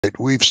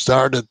We've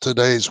started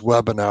today's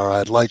webinar.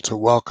 I'd like to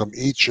welcome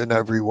each and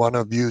every one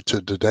of you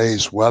to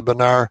today's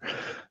webinar.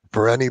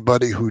 For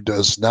anybody who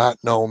does not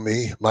know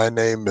me, my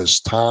name is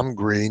Tom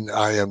Green.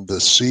 I am the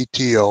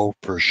CTO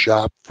for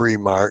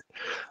Shopfreemart.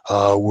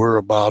 We're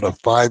about a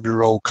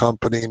 5-year-old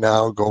company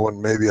now,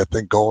 going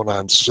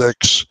on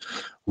 6.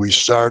 We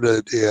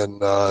started in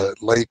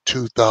late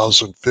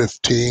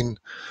 2015.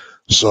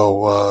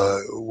 So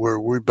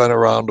we've been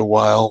around a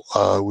while.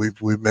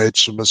 We've made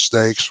some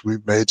mistakes.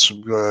 We've made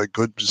some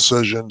good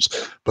decisions.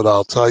 But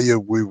I'll tell you,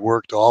 we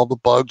worked all the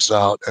bugs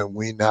out, and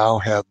we now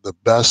have the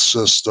best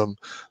system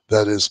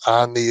that is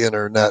on the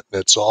internet,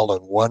 and it's all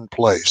in one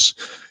place.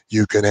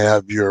 You can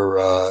have your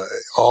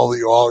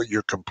all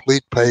your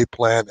complete pay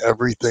plan.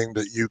 Everything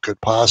that you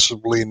could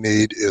possibly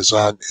need is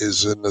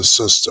in the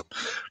system.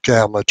 Okay,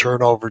 I'm going to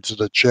turn over to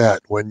the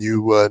chat. When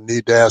you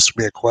need to ask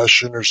me a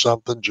question or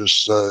something,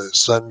 just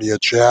send me a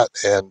chat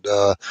and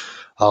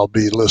I'll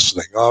be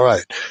listening. All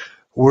right.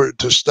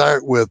 To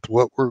start with,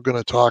 what we're going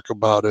to talk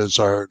about is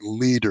our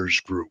leaders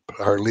group,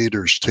 our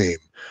leaders team.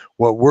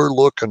 What we're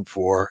looking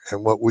for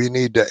and what we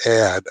need to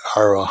add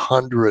are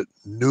 100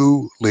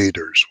 new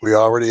leaders. We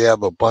already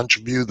have a bunch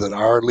of you that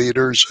are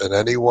leaders, and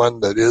anyone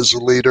that is a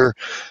leader,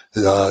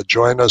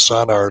 join us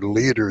on our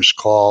leaders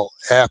call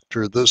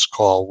after this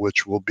call,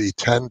 which will be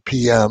 10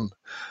 p.m.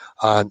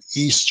 on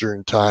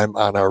Eastern time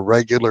on our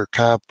regular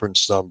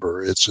conference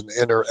number. It's an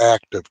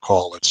interactive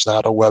call. It's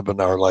not a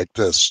webinar like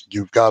this.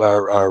 You've got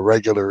our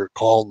regular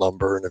call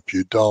number, and if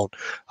you don't,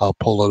 I'll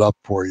pull it up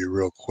for you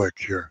real quick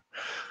here.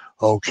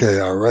 Okay,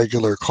 our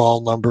regular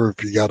call number,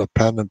 if you got a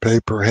pen and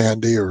paper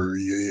handy, or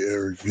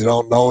if you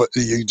don't know it,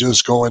 you can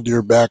just go into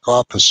your back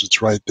office.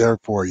 It's right there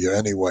for you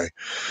anyway.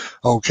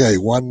 Okay,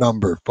 one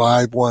number,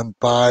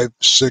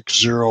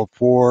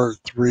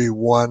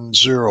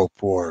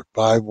 515-604-3104,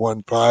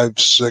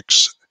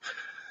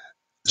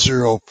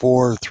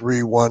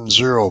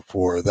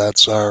 515-604-3104.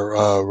 That's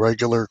our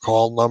regular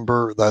call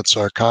number. That's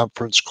our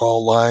conference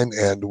call line,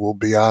 and we'll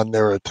be on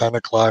there at 10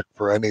 o'clock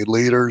for any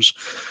leaders.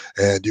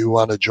 And you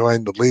want to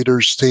join the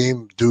leaders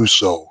team, do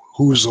so.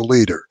 Who's a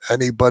leader?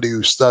 Anybody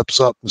who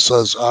steps up and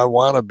says, I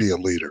want to be a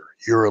leader.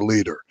 You're a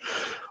leader.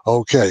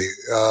 Okay,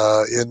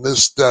 in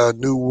this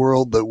new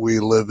world that we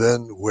live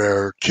in,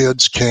 where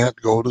kids can't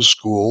go to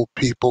school,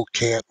 people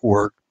can't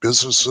work,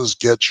 businesses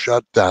get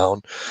shut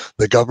down,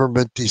 the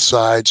government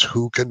decides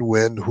who can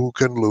win, who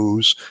can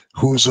lose,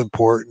 who's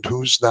important,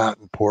 who's not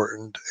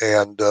important,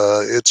 and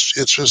it's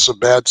just a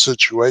bad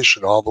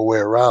situation all the way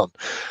around.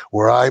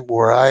 Where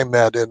I'm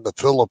at in the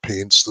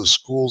Philippines, the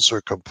schools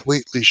are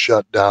completely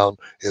shut down.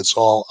 It's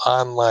all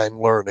online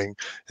learning,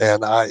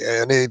 and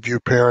any of you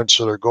parents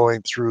that are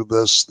going through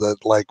this,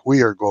 that like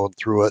we are going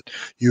through it,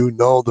 you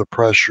know the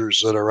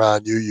pressures that are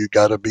on you. You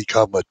got to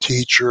become a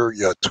teacher,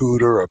 a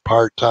tutor, a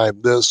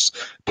part-time this,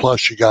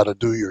 plus you got to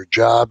do your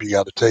job. You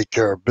got to take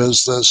care of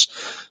business.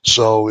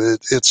 So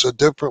it's a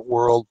different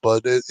world,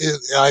 but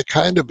I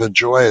kind of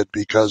enjoy it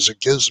because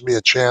it gives me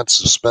a chance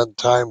to spend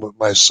time with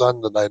my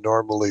son that I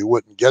normally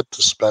wouldn't get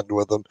to spend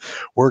with him,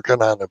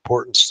 working on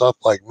important stuff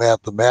like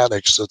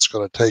mathematics that's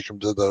going to take him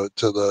to the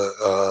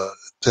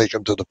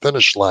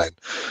finish line.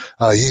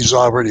 He's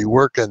already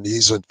working.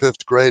 He's in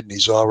 5th grade, and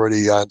he's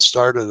already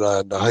started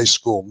on the high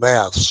school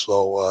math.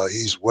 So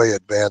he's way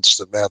advanced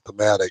in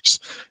mathematics.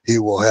 He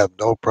will have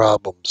no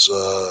problems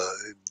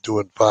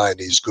doing fine.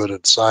 He's good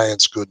in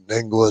science, good in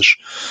English.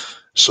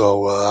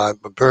 So I'm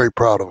very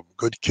proud of him.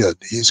 Good kid.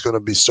 He's going to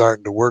be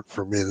starting to work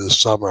for me this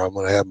summer. I'm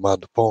going to have him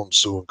on the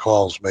phones doing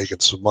calls, making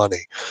some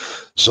money.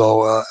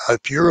 So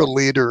if you're a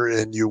leader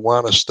and you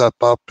want to step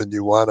up and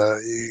you want to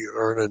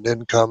earn an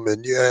income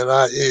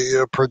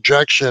a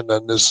projection,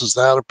 and this is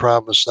not a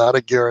promise, not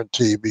a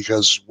guarantee,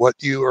 because what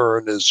you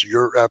earn is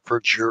your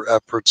efforts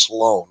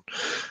alone.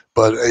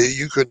 But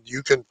you can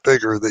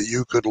figure that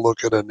you could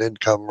look at an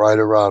income right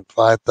around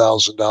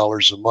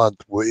 $5,000 a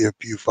month if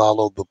you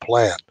follow the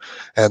plan.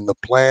 And the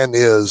plan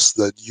is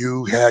that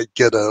you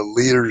get a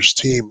leaders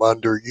team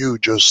under you,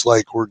 just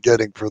like we're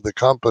getting for the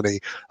company,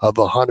 of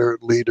 100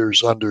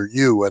 leaders under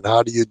you. And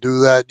how do you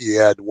do that?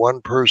 You add one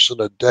person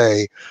a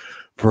day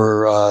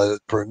for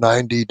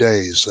 90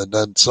 days, and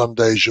then some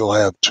days you'll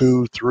have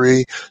 2,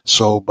 3.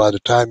 So by the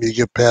time you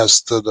get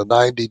past the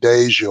 90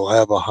 days, you'll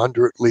have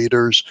 100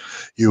 leaders.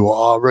 You will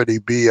already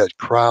be at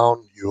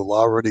Crown. You'll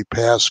already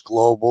pass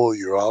global.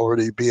 You'll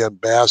already be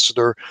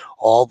ambassador.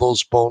 All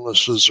those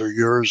bonuses are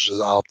yours.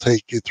 I'll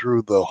take you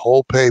through the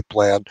whole pay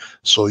plan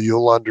so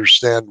you'll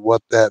understand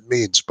what that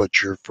means.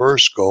 But your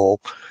first goal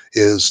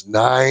is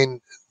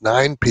nine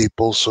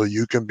people so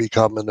you can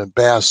become an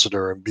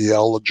ambassador and be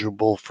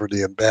eligible for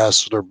the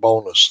ambassador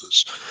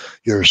bonuses.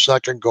 Your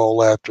second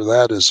goal after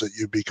that is that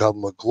you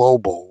become a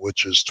global,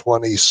 which is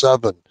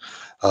 27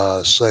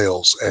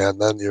 sales.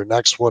 And then your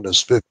next one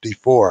is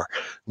 54.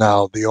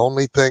 Now, the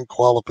only thing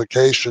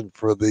qualification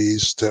for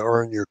these to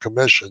earn your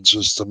commissions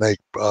is to make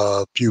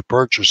a few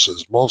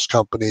purchases. Most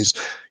companies,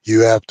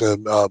 you have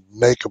to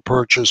make a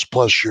purchase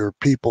plus your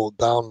people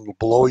down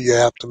below you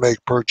have to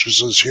make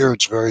purchases. Here,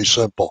 it's very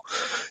simple.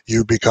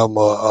 You become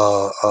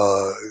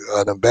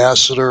an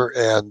ambassador,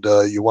 and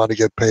you want to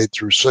get paid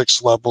through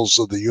 6 levels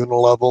of the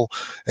unilevel.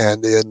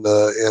 And in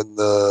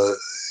the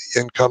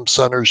income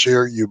centers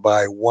here, you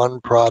buy one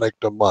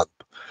product a month.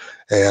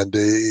 And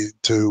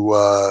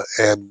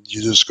and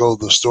you just go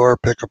to the store,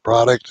 pick a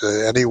product.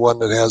 Anyone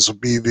that has a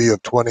BV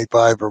of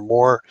 25 or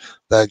more,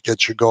 that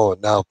gets you going.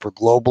 Now, for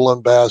global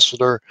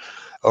ambassador,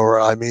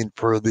 or I mean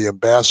for the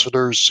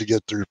ambassadors to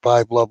get through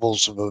 5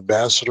 levels of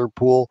ambassador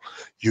pool,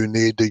 you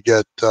need to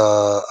get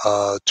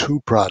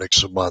 2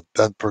 products a month.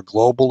 Then for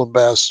global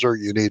ambassador,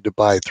 you need to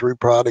buy 3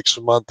 products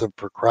a month, and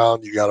for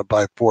crown, you got to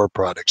buy 4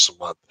 products a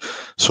month.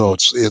 So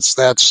it's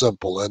that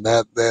simple, and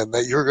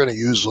that you're going to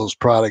use those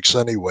products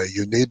anyway.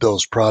 You need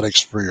those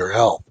products for your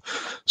health.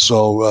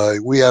 So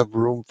we have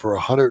room for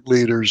 100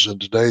 leaders in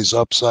today's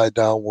upside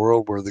down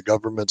world where the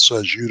government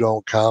says you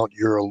don't count,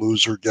 you're a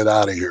loser, get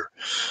out of here.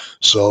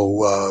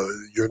 So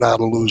you're not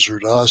a loser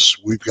to us.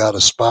 We've got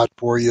a spot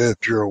for you.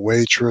 If you're a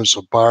waitress,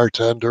 a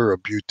bartender, a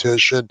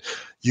beautician,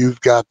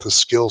 you've got the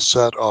skill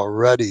set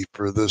already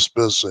for this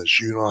business.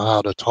 You know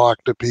how to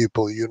talk to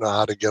people. You know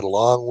how to get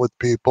along with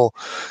people.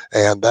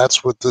 And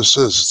that's what this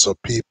is. It's a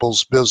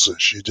people's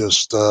business. You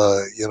just,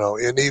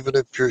 and even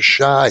if you're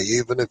shy,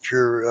 even if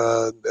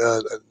you're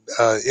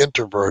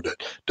introverted,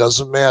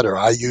 doesn't matter.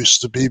 I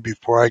used to be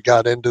before I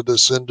got into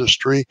this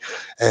industry.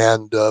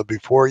 And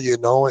before you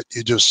know it,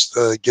 you just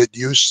get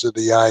used to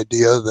the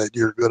idea that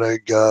you're going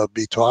to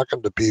be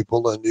talking to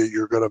people, and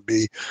you're going to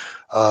be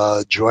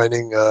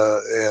joining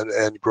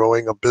and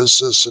growing a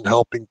business and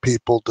helping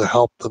people to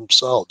help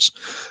themselves.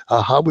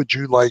 How would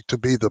you like to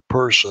be the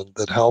person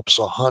that helps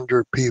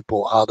 100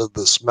 people out of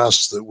this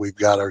mess that we've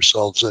got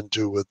ourselves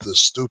into with this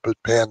stupid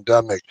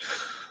pandemic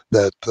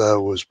that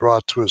was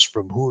brought to us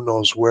from who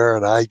knows where,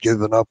 and I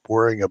given up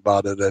worrying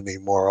about it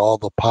anymore. All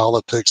the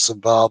politics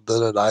involved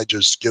in it, I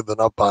just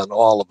given up on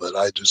all of it.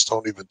 I just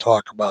don't even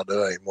talk about it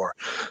anymore.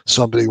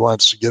 Somebody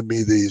wants to give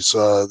me these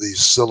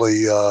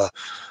silly uh,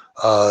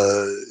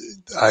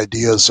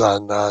 ideas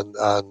on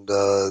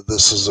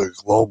this is a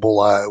global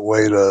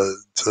way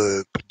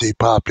to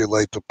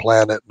depopulate the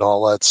planet and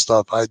all that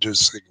stuff. I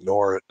just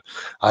ignore it.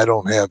 I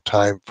don't have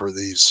time for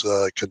these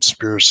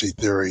conspiracy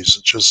theories.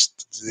 It's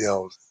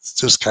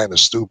just kind of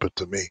stupid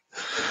to me.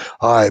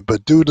 All right,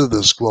 but due to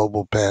this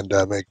global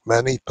pandemic,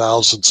 many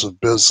thousands of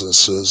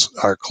businesses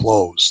are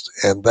closed,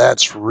 and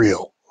that's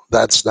real.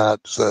 That's not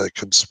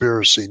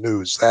conspiracy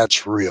news.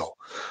 That's real.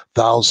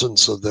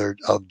 Thousands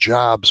of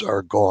jobs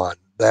are gone.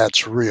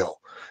 That's real.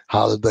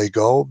 How did they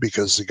go?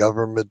 Because the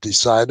government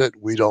decided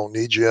we don't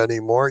need you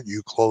anymore.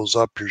 You close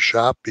up your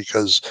shop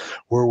because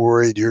we're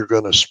worried you're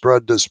going to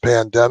spread this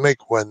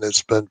pandemic, when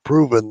it's been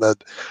proven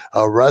that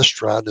a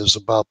restaurant is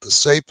about the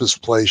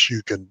safest place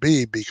you can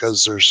be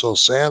because they're so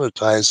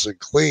sanitized and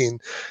clean,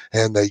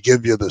 and they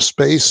give you the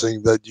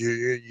spacing that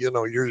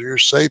you're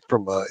safe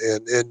from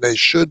and they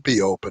should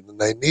be open, and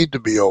they need to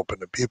be open,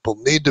 and people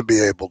need to be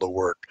able to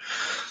work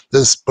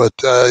this. But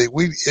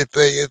we if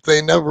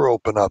they never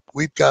open up,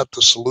 we've got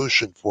the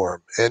solution for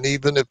them. And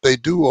even if they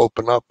do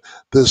open up,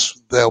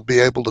 they'll be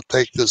able to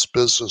take this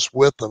business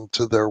with them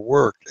to their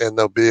work, and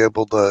they'll be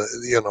able to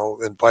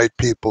invite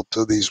people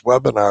to these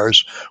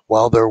webinars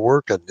while they're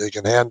working. They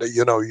can hand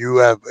you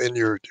have in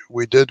your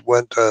we did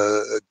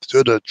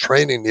a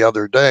training the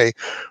other day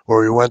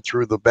where we went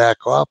through the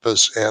back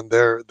office, and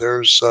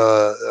there's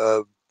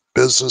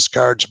business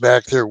cards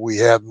back there. We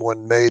have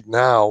one made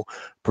now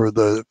for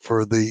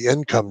the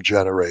income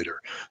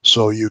generator.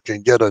 So you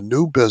can get a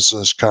new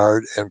business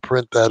card and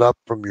print that up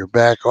from your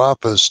back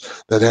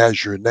office that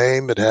has your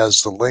name, it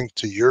has the link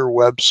to your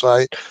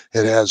website,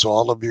 it has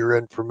all of your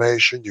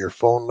information, your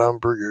phone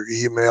number, your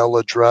email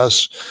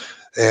address.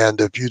 And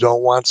if you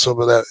don't want some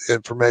of that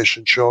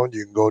information shown,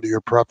 you can go to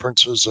your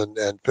preferences and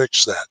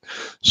fix that.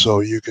 So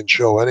you can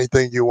show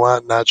anything you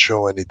want, not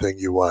show anything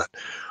you want.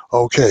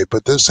 Okay,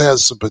 but this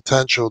has the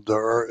potential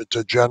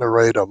to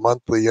generate a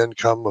monthly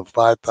income of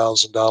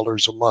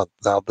 $5,000 a month.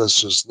 Now,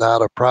 this is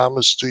not a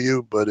promise to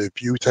you, but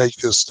if you take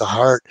this to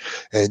heart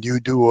and you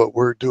do what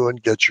we're doing,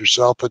 get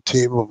yourself a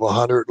team of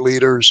 100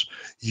 leaders,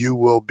 you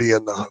will be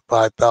in the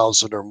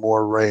 5,000 or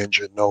more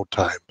range in no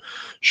time.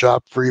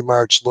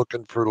 Shopfreemart's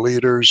looking for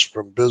leaders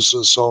from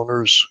business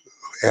owners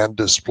and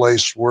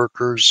displaced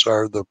workers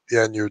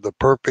and you're the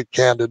perfect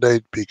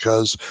candidate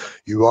because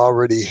you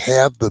already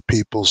have the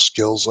people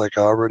skills, like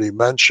I already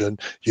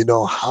mentioned. You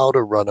know how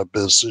to run a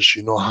business,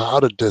 you know how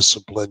to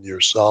discipline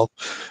yourself,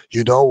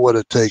 you know what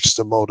it takes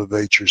to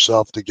motivate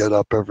yourself to get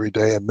up every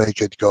day and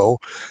make it go,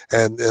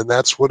 and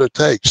that's what it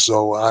takes.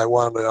 So I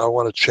want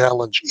to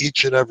challenge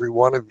each and every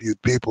one of you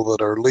people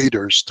that are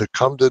leaders to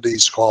come to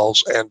these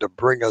calls and to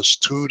bring us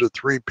 2 to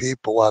 3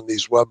 people on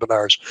these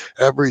webinars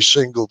every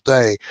single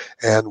day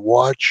and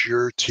watch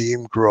your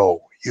team grow.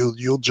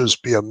 You'll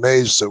just be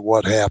amazed at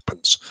what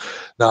happens.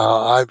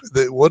 Now,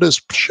 what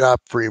is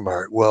Shop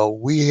Freemart? Well,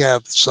 we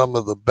have some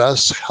of the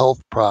best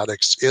health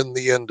products in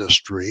the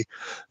industry.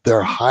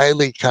 They're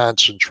highly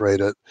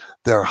concentrated.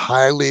 They're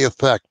highly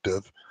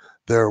effective.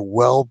 They're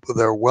well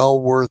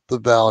worth the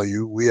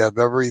value. We have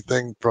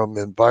everything from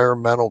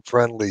environmental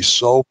friendly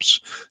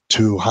soaps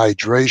to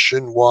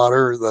hydration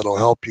water that'll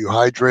help you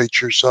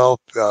hydrate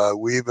yourself.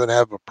 We even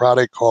have a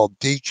product called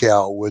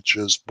Decal, which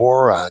is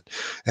boron,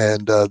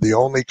 and the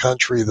only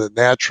country that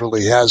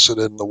naturally has it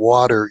in the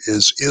water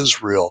is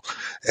Israel,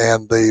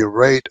 and the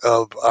rate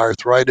of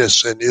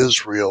arthritis in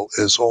Israel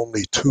is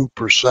only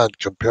 2%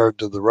 compared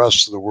to the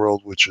rest of the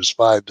world, which is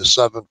 5 to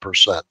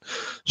 7%.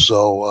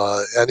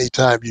 So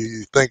anytime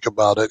you think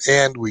about it,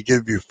 and we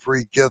give you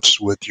free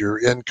gifts with your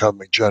income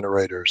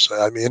generators,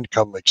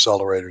 income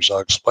accelerators. I'll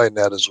explain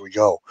that as we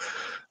go.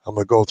 I'm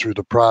going to go through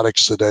the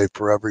products today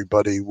for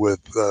everybody with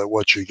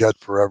what you get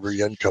for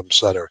every income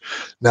center.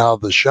 Now,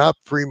 the Shop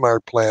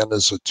Freemart plan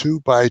is a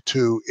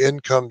 2x2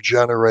 income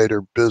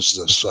generator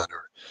business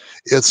center.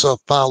 It's a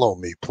follow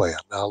me plan.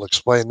 I'll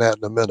explain that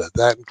in a minute.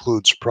 That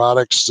includes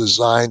products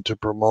designed to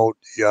promote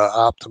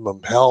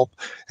optimum health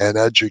and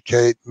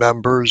educate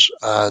members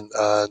on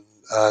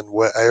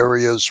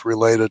areas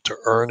related to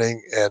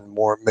earning and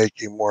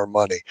making more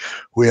money.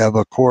 We have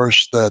a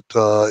course that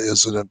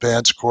is an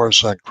advanced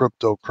course on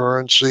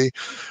cryptocurrency.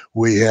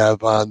 We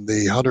have on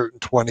the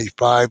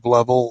 125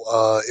 level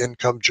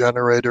income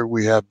generator,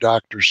 we have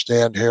Dr.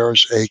 Stan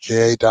Harris,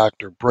 aka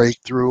Dr.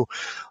 Breakthrough.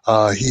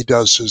 He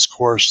does his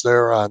course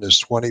there on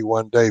his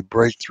 21-day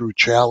breakthrough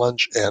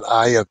challenge, and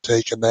I have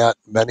taken that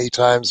many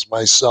times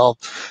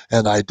myself,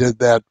 and I did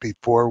that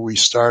before we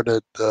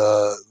started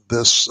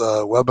this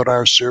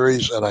webinar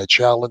series, and I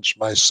challenged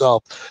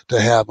myself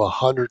to have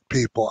 100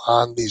 people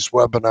on these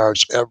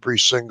webinars every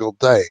single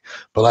day.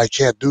 But I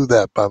can't do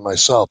that by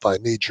myself. I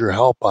need your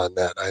help on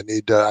that. I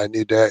need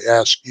to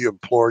ask you,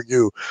 implore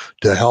you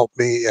to help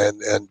me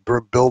and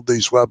build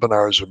these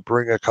webinars and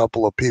bring a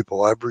couple of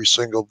people every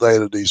single day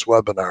to these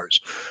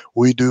webinars.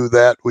 We do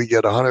that. We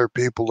get 100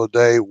 people a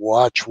day.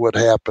 Watch what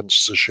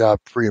happens to Shop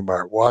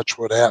Freemart. Watch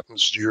what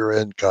happens to your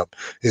income.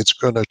 It's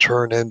going to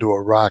turn into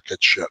a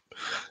rocket ship.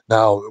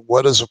 Now,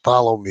 what is a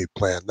follow me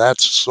plan?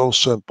 That's so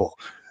simple.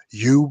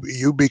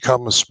 You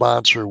become a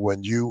sponsor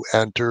when you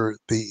enter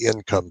the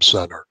income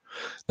center.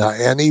 Now,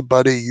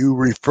 anybody you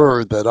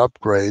refer that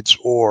upgrades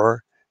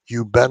or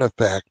you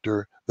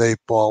benefactor, they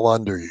fall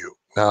under you.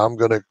 Now, I'm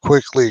going to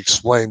quickly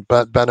explain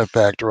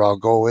benefactor. I'll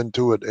go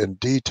into it in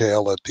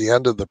detail at the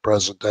end of the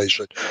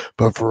presentation.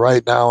 But for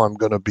right now, I'm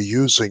going to be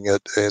using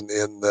it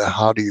in the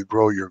how do you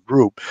grow your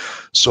group.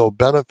 So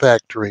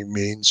benefactoring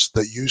means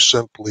that you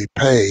simply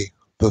pay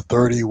the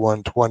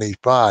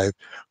 $31.25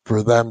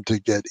 for them to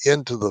get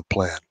into the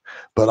plan.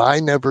 But I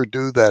never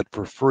do that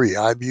for free.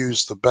 I've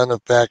used the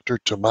benefactor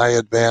to my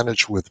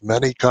advantage with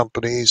many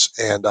companies,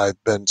 and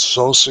I've been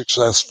so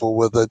successful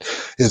with it.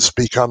 It's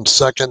become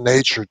second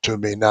nature to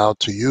me now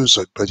to use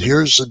it. But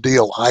here's the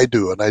deal I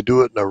do, and I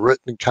do it in a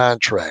written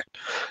contract.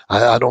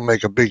 I don't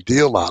make a big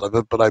deal out of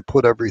it, but I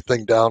put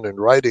everything down in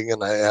writing,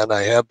 and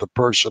I have the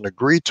person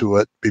agree to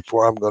it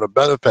before I'm going to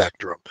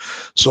benefactor them.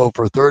 So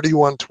for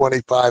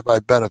 $31.25, I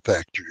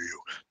benefactor you.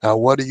 Now,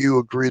 what do you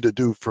agree to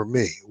do for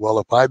me? Well,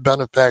 if I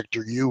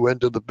benefactor you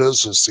into the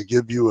business to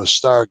give you a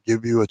start,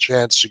 give you a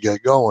chance to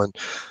get going,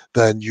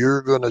 then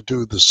you're going to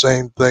do the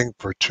same thing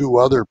for two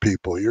other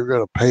people. You're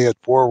going to pay it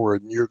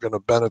forward and you're going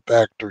to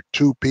benefactor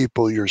two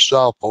people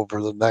yourself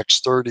over the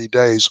next 30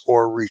 days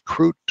or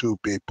recruit two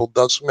people.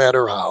 Doesn't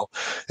matter how.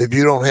 If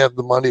you don't have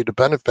the money to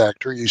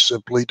benefactor, you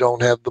simply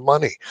don't have the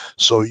money.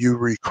 So you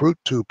recruit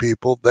two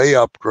people, they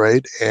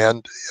upgrade,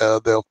 and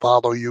they'll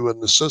follow you in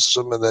the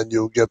system, and then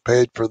you'll get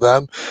paid for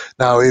them.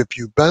 Now, if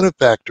you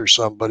benefactor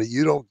somebody,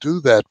 you don't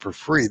do that for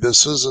free.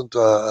 This isn't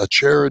a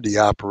charity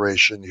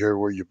operation here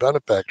where you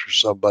benefactor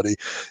somebody.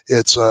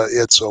 It's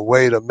a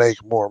way to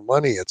make more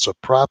money. It's a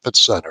profit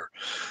center.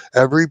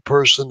 Every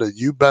person that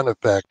you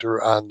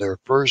benefactor on their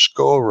first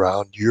go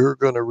around, you're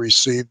going to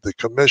receive the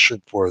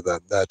commission for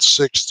them. That's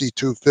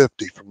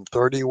 $62.50 from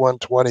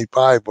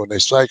 $31.25 when they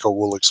cycle.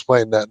 We'll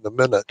explain that in a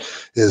minute.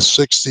 Is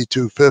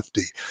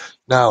 $62.50.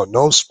 Now,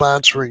 no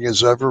sponsoring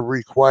is ever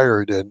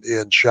required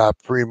in Shop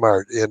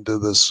Freemart into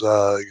this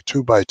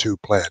 2x2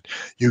 plan.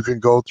 You can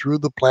go through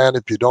the plan.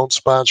 If you don't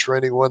sponsor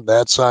anyone,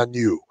 that's on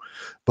you,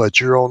 but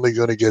you're only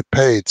going to get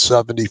paid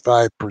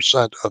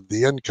 75% of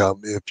the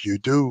income if you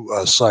do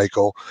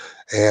cycle,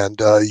 and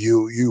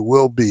you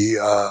will be,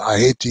 I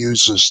hate to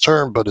use this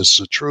term, but it's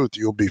the truth,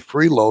 you'll be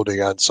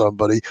freeloading on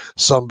somebody.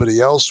 Somebody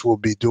else will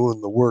be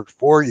doing the work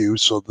for you,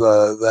 so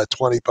that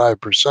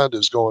 25%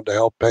 is going to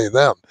help pay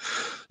them.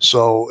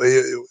 So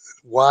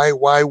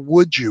why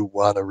would you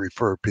want to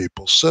refer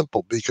people?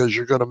 Simple, because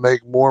you're going to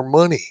make more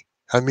money.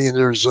 I mean,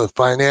 there's a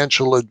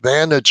financial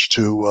advantage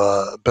to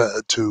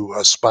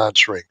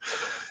sponsoring.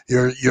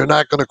 You're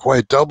not going to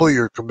quite double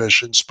your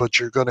commissions, but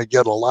you're going to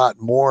get a lot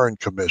more in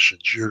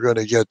commissions. You're going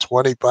to get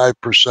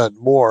 25%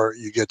 more.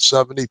 You get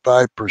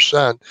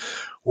 75%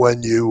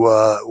 when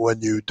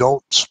you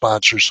don't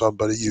sponsor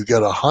somebody. You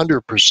get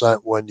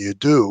 100% when you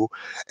do,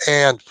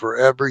 and for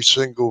every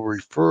single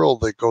referral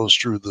that goes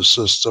through the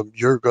system,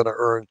 you're going to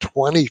earn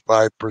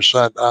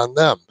 25% on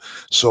them.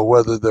 So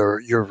whether they're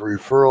your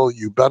referral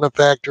you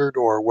benefactored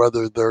or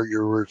whether they're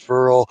your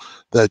referral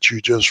that you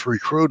just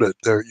recruited,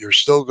 you're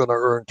still going to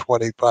earn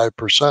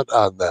 25%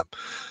 on them.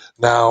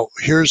 Now,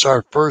 here's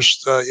our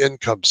first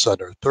income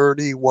center,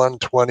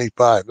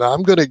 3125. Now,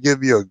 I'm going to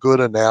give you a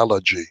good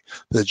analogy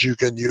that you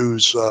can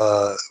use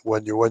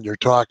when you're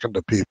talking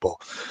to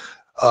people.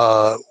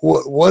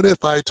 What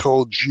if I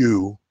told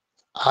you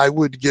I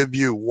would give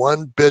you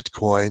one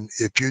Bitcoin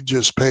if you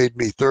just paid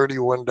me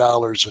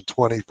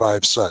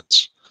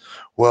 $31.25?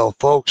 Well,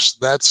 folks,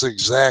 that's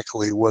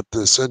exactly what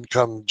this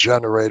income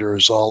generator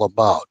is all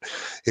about.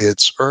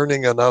 It's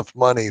earning enough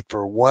money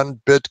for one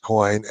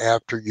Bitcoin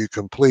after you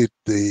complete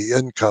the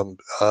income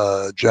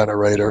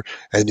generator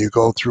and you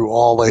go through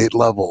all 8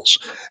 levels.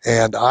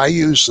 And I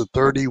use the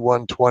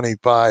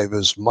 3125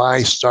 as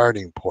my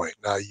starting point.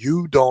 Now,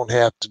 you don't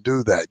have to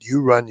do that.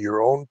 You run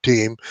your own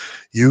team.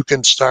 You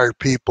can start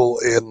people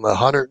in the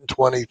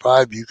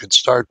 125. You can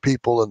start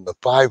people in the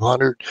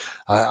 500.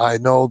 I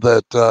know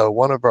that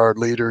one of our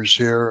leaders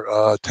here,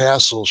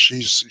 Tassel,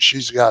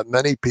 she's got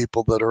many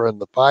people that are in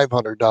the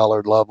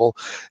 $500 level,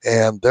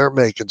 and they're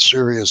making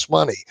serious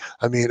money.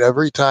 I mean,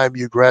 every time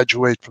you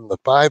graduate from the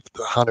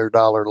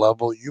 $500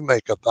 level, you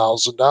make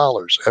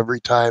 $1,000. Every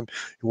time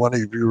one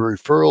of your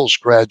referrals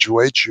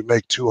graduates, you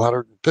make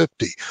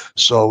 250.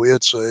 So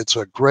it's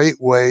a great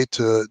way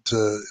to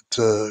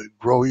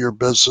grow your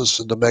business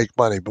and to make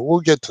money. But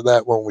we'll get to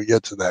that when we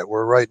get to that.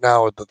 We're right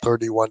now at the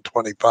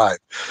 3125.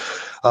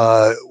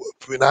 Uh,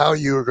 Now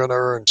you're going to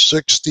earn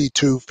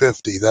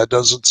 6250. That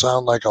doesn't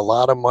sound like a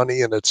lot of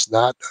money, and it's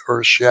not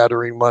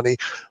earth-shattering money,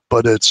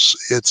 but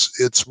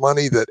it's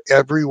money that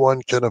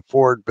everyone can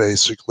afford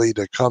basically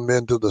to come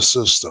into the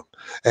system.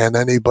 And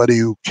anybody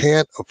who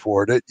can't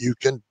afford it, you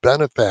can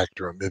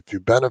benefactor them. If you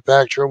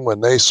benefactor them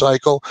when they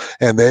cycle,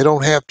 and they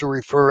don't have to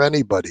refer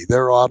anybody,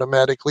 they're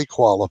automatically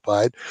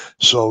qualified.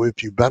 So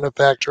if you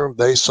benefactor them,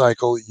 they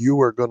cycle, you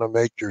are going to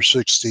make your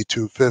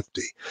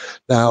 6250.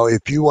 Now,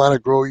 if you want to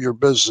grow your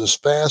business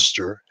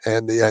faster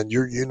and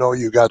you know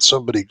you got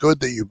somebody good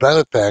that you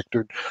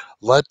benefactored,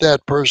 let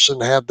that person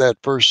have that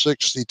first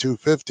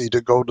 6250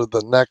 to go to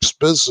the next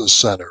business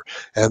center,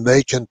 and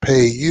they can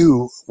pay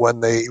you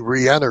when they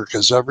re-enter,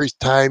 because every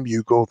time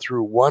you go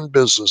through one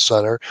business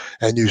center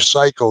and you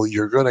cycle,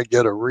 you're going to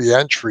get a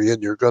re-entry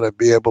and you're going to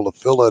be able to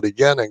fill it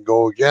again and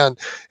go again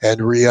and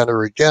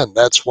re-enter again.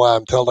 That's why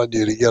I'm telling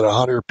you to get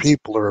 100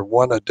 people or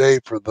one a day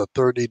for the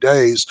 30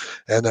 days,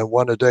 and then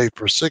one a day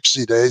for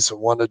 60 days and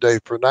one a day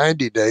for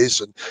 90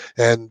 days.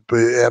 And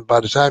by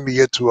the time you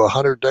get to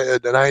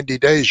 90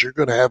 days, you're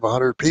going to have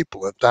 100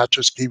 people. If not,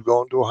 just keep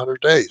going to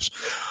 100 days.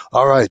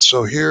 All right,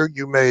 so here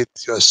you make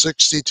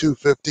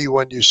 6250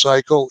 when you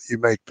cycle. You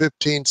make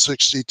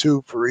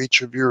 1562 for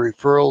each of your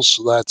referrals,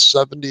 so that's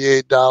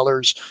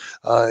 $78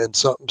 and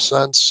something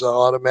cents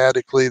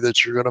automatically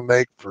that you're going to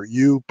make for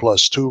you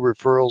plus 2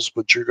 referrals,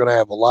 but you're going to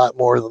have a lot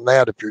more than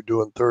that if you're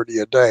doing 30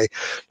 a day.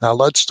 Now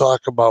let's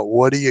talk about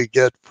what do you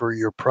get for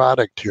your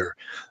product here.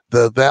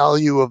 The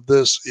value of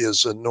this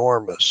is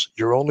enormous.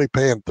 You're only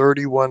paying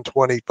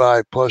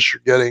 $31.25, plus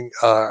you're getting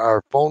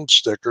our phone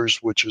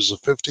stickers, which is a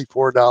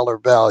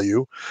 $54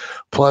 value.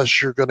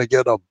 Plus, you're going to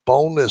get a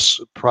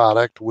bonus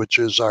product, which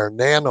is our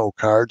nano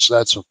cards.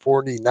 That's a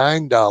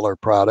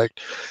 $49 product,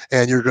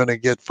 and you're going to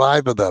get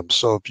 5 of them.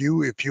 So if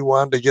you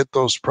wanted to get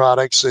those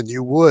products, and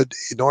you would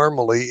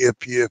normally if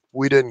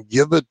we didn't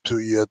give it to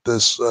you at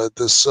this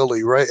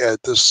silly rate,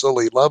 at this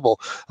silly level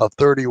of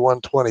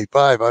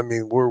 31.25, I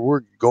mean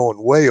we're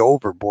going way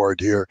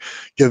overboard here,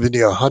 giving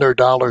you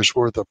 $100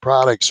 worth of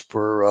products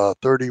for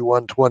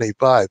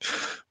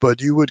 31.25. But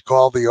you would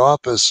call the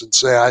office and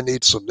say, I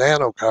need some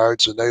nano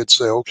cards, and they'd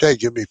say, okay,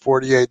 give me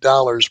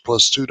 $48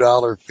 plus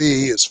 $2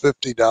 fee is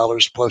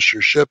 $50 plus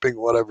your shipping,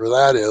 whatever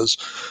that is.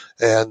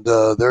 And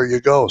there you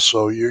go.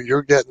 So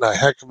you're getting a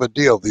heck of a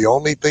deal. The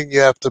only thing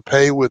you have to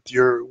pay with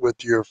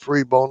your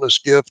free bonus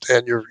gift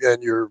and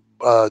your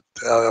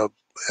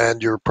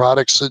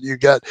products that you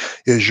get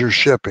is your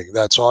shipping.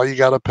 That's all you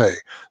got to pay.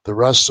 The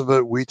rest of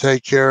it we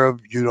take care of.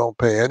 You don't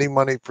pay any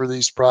money for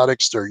these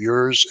products. They're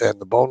yours, and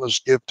the bonus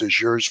gift is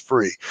yours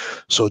free.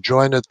 So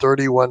join at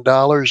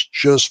 $31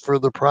 just for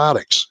the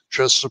products.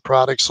 Just the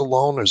products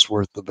alone is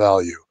worth the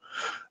value.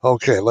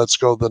 Okay, let's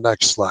go to the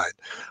next slide.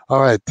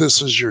 All right,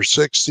 this is your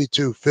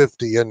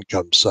 6250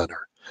 income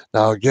center.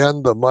 Now,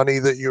 again, the money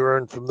that you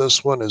earn from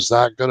this one is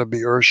not going to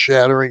be earth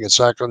shattering. It's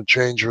not going to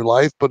change your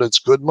life, but it's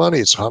good money.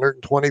 It's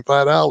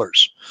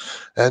 $125.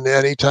 And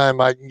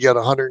anytime I can get a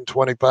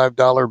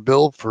 $125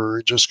 bill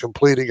for just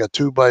completing a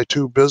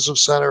 2x2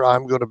 business center,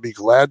 I'm going to be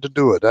glad to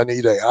do it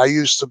any day. I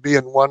used to be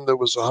in one that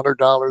was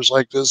 $100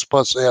 like this,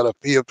 plus they had a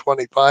fee of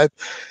 $25,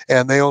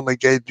 and they only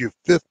gave you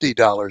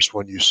 $50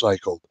 when you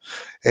cycled.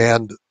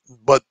 And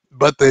but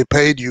they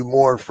paid you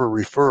more for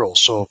referrals.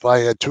 So if I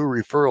had 2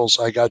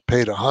 referrals, I got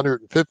paid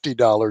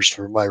 $150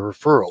 for my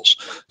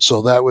referrals.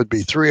 So that would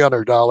be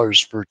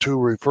 $300 for 2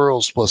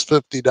 referrals plus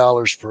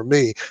 $50 for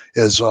me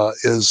is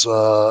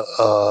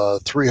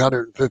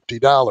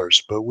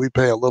 $350. But we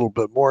pay a little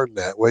bit more than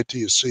that. Wait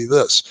till you see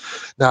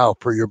this. Now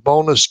for your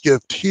bonus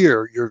gift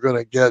here, you're going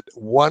to get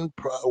one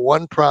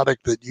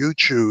product that you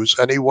choose,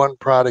 any one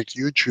product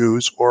you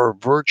choose, or a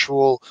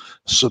virtual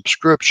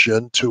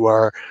subscription to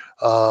our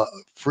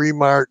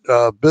freemart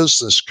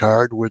business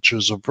card, which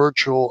is a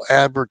virtual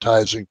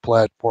advertising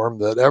platform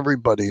that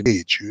everybody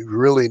needs. You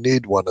really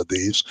need one of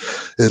these.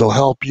 It'll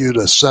help you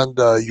to send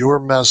your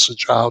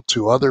message out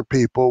to other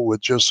people with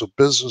just a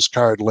business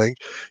card link.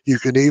 You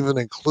can even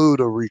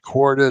include a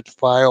recorded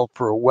file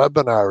for a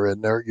webinar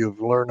in there. You've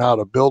learned how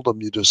to build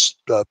them. You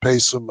just pay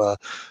some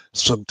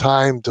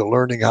time to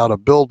learning how to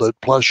build it.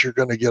 Plus, you're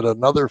going to get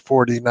another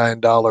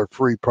 $49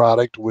 free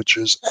product, which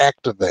is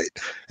Activate.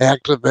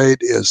 Activate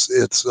it's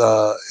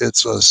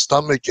a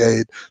stomach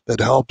aid that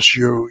helps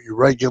you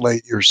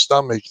regulate your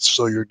stomach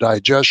so your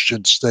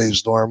digestion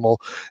stays normal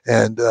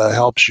and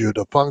helps you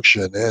to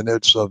function. And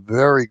it's a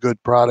very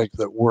good product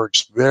that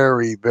works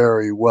very,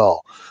 very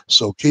well.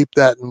 So keep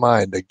that in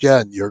mind.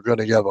 Again, you're going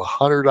to have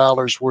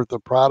 $100 worth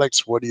of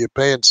products. What are you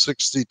paying?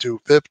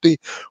 $62.50.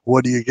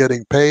 What are you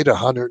getting paid?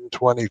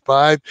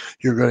 $125.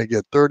 You're going to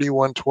get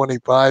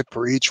 $31.25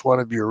 for each one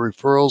of your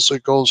referrals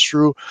that goes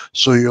through.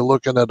 So you're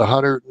looking at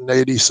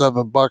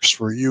 $187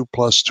 for you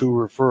plus 2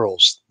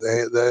 referrals.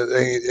 They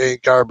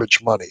ain't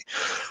garbage money.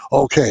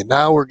 Okay,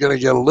 now we're going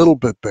to get a little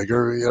bit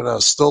bigger.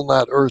 Still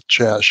not earth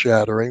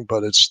shattering,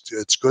 but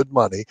it's good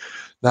money.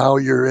 Now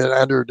you're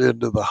entered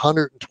into the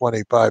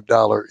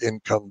 $125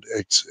 income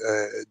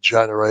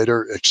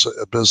generator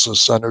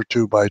business center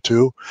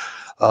 2x2.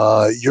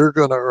 You're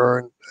going to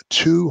earn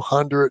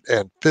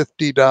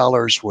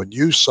 $250 when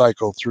you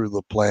cycle through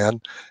the plan,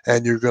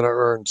 and you're going to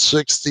earn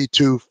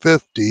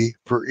 $62.50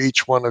 for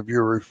each one of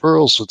your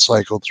referrals that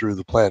cycle through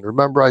the plan.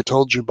 Remember, I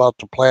told you about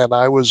the plan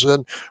I was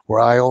in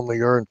where I only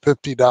earned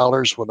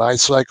 $50 when I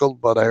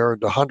cycled, but I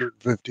earned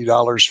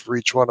 $150 for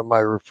each one of my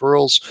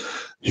referrals.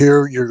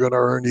 Here, you're going to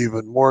earn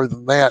even more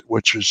than that,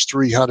 which is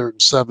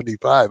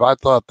 $375. I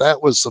thought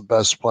that was the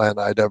best plan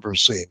I'd ever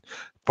seen.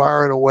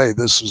 Far and away,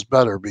 this is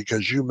better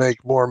because you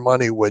make more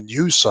money when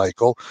you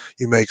cycle.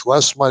 You make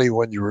less money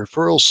when you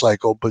referral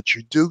cycle, but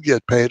you do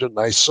get paid a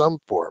nice sum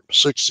for them.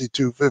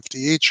 $62.50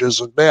 each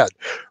isn't bad.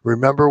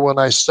 Remember when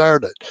I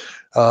started?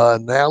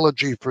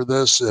 Analogy for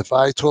this, if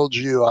I told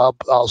you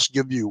I'll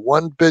give you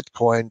 1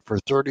 Bitcoin for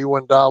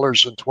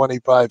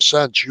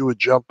 $31.25, you would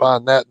jump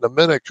on that in a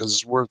minute because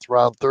it's worth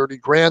around 30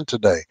 grand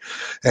today.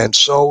 And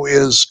so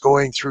is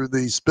going through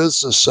these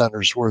business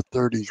centers worth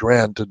 30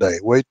 grand today.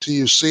 Wait till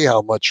you see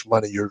how much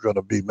money you're going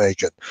to be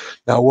making.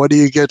 Now, what do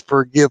you get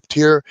for a gift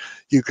here?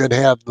 You can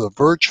have the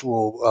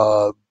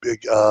virtual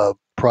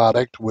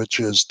product, which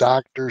is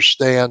Dr.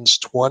 Stan's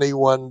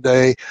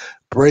 21-day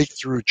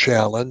breakthrough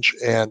challenge.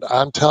 And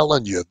I'm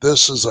telling you,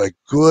 this is a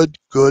good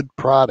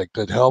product.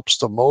 It helps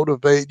to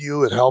motivate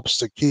you. It helps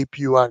to keep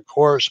you on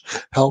course,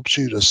 helps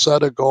you to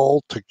set a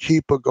goal, to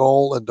keep a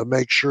goal, and to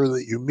make sure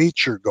that you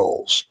meet your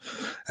goals.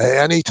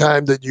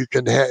 Anytime that you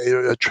can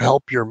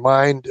help your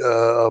mind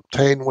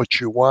obtain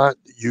what you want,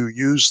 you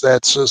use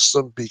that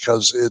system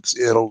because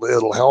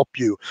it'll help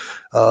you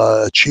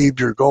achieve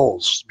your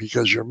goals,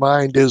 because your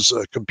mind is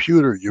a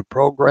computer. You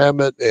program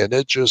it and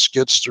it just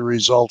gets the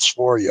results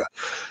for you.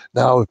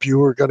 Now, if you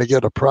were going to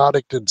get a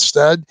product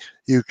instead,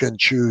 you can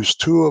choose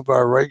 2 of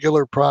our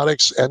regular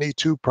products, any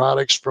 2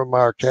 products from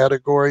our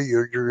category.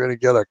 You're going to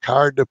get a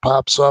card that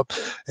pops up,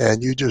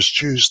 and you just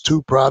choose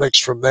 2 products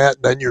from that.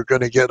 And then you're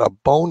going to get a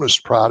bonus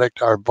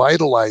product, our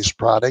Vitalize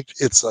product.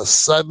 It's a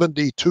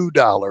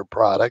 $72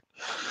 product.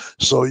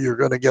 So you're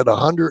going to get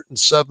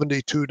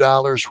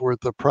 $172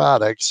 worth of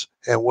products.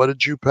 And what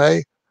did you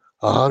pay?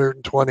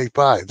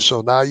 125.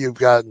 So now you've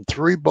gotten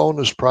 3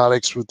 bonus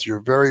products with your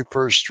very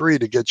first 3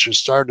 to get you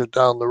started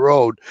down the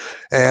road.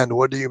 And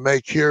what do you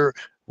make here?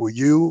 Well,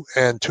 you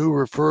and 2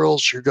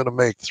 referrals, you're going to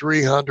make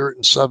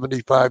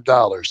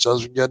 $375.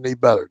 Doesn't get any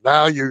better.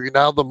 Now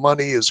the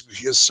money is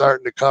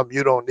starting to come.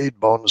 You don't need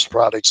bonus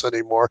products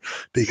anymore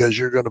because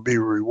you're going to be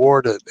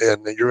rewarded,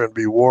 and you're going to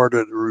be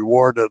rewarded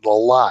a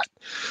lot.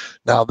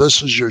 Now,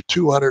 this is your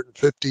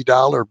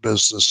 $250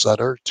 business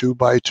center,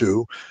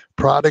 2x2.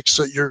 Products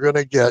that you're going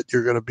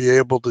to be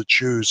able to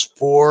choose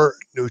 4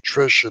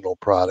 nutritional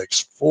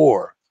products,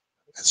 4.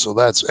 So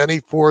that's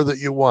any 4 that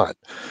you want.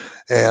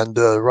 And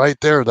right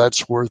there,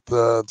 that's worth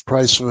the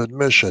price of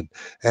admission.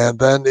 And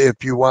then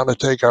if you want to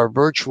take our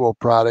virtual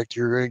product,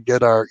 you're going to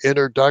get our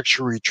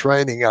introductory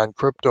training on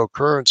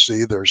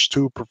cryptocurrency. There's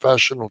 2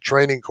 professional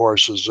training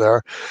courses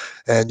there.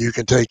 And you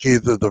can take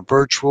either the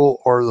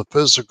virtual or the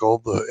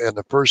physical. And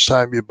the first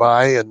time you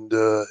buy, and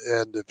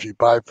if you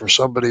buy for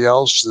somebody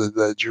else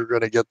that you're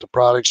going to get the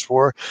products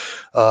for,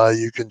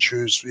 you can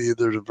choose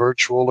either the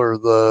virtual or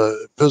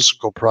the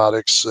physical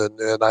products. And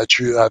I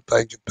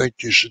think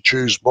you should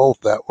choose both.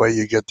 That way way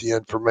you get the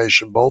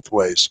information both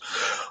ways.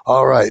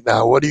 All right,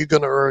 now what are you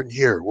going to earn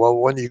here? Well,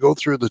 when you go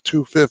through the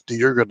 250,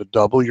 you're going to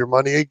double your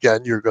money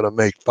again. You're going to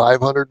make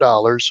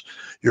 $500.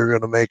 You're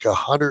going to make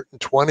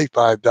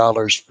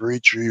 $125 for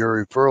each of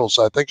your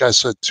referrals. I think I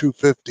said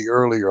 250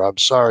 earlier. I'm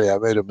sorry, I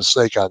made a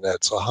mistake on that.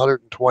 It's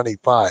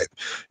 125.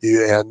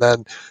 And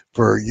then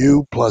for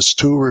you plus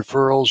two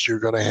referrals, you're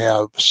going to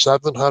have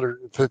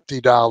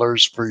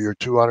 $750 for your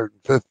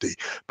 250.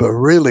 But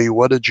really,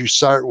 what did you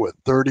start with?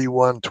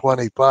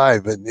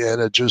 3125, and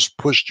it just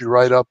pushed you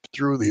right up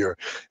through here.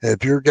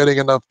 If you're getting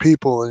enough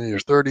people and you're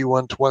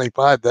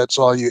 3125, that's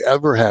all you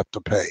ever have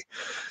to pay.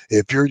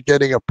 If you're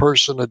getting a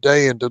person a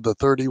day into the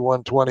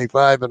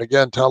 3125, and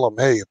again, tell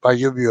them, hey, if I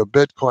give you a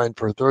Bitcoin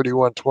for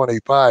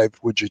 3125,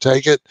 would you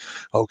take it?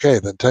 Okay,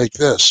 then take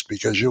this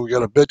because you'll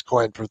get a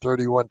Bitcoin for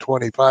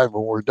 3125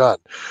 when we're done.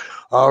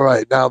 All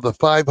right, now the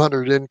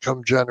 500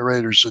 income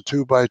generators, the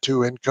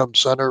 2x2 income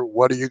center,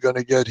 what are you going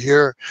to get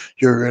here?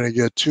 You're going to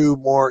get two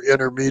more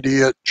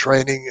intermediate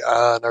training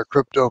on our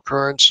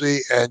cryptocurrency,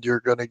 and you're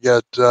going to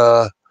get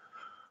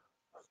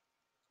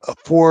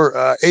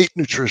eight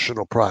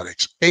nutritional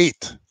products.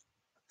 Eight.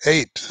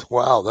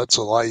 Wow, that's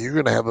a lot. You're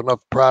going to have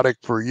enough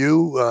product for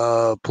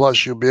you.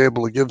 Plus, you'll be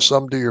able to give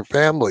some to your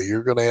family.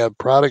 You're going to have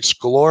products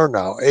galore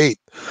now. Eight.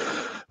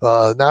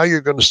 Now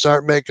you're going to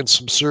start making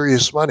some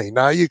serious money.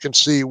 Now you can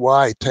see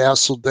why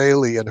Tassel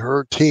Daly and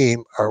her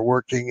team are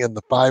working in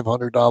the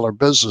 $500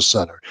 business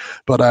center.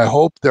 But I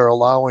hope they're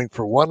allowing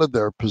for one of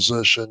their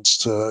positions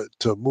to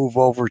move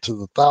over to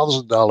the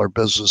 $1,000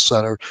 business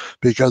center,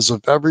 because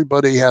if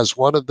everybody has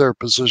one of their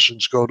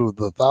positions go to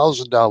the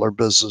 $1,000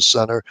 business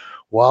center,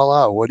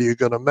 voila, what are you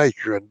going to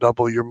make? You're going to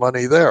double your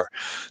money there.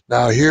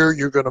 Now here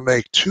you're going to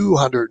make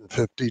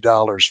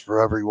 $250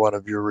 for every one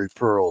of your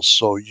referrals.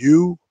 So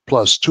you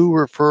plus two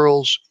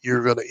referrals,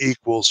 you're going to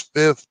equals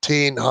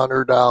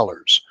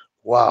 $1,500.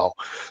 Wow.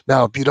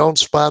 Now, if you don't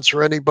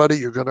sponsor anybody,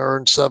 you're going to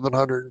earn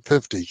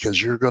 $750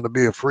 because you're going to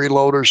be a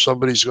freeloader.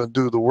 Somebody's going to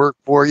do the work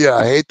for you.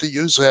 I hate to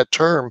use that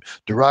term,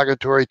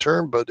 derogatory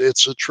term, but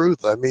it's the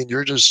truth. I mean,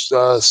 you're just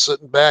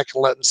sitting back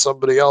and letting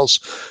somebody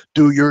else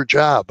do your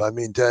job. I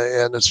mean,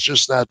 and it's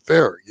just not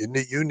fair. You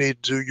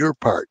need to do your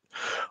part.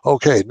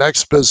 Okay,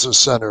 next business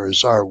center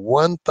is our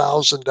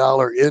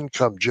 $1,000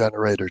 income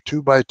generator,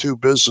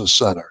 2x2 business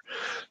center.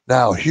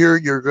 Now, here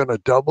you're going to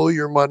double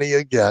your money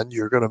again.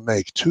 You're going to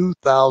make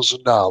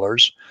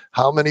 $2,000.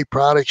 How many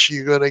products are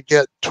you going to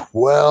get?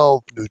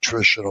 12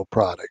 nutritional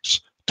products.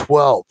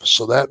 12.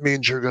 So that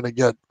means you're going to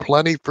get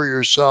plenty for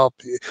yourself.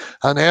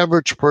 An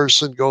average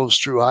person goes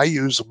through, I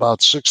use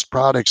about 6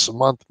 products a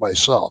month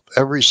myself,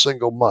 every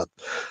single month.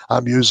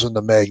 I'm using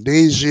the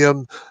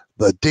magnesium,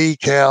 the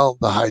decal,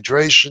 the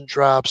hydration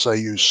drops. I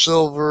use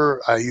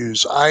silver. I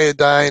use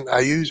iodine.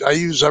 I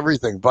use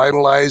everything.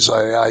 Vitalize.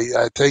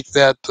 I take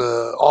that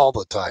all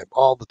the time.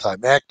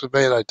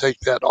 Activate. I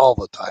take that all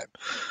the time.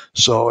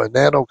 So, and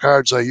nano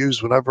cards I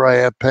use whenever I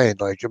have pain.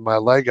 Like in my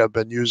leg, I've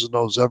been using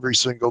those every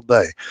single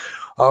day.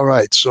 All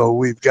right, so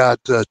we've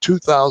got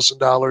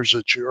 $2,000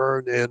 that you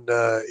earn in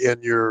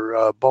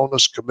your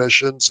bonus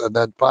commissions, and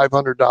then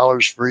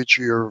 $500 for each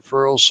of your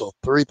referrals. So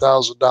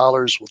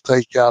 $3,000 will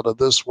take you out of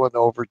this one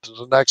over to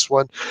the next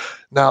one.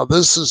 Now,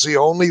 this is the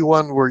only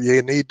one where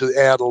you need to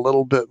add a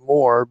little bit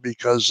more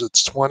because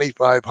it's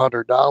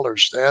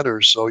 $2,500 to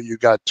enter. So you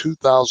got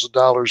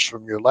 $2,000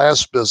 from your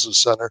last business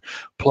center,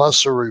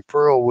 plus a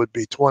referral would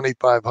be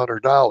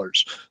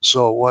 $2,500.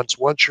 So once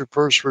your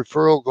first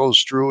referral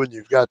goes through and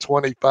you've got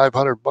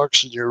 $2,500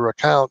 in your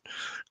account,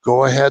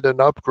 go ahead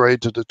and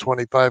upgrade to the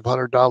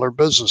 $2,500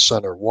 business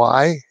center.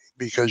 Why?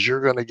 Because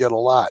you're going to get a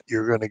lot.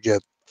 You're going to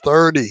get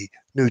 30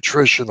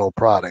 nutritional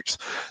products.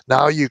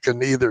 Now you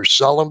can either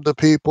sell them to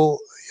people,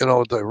 you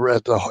know,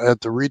 at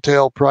the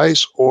retail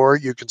price, or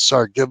you can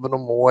start giving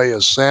them away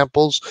as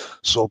samples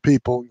so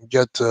people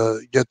get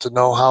to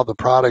know how the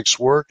products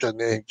work and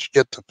they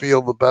get to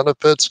feel the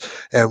benefits.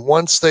 And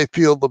once they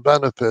feel the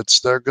benefits,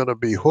 they're going to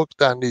be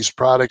hooked on these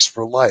products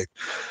for life.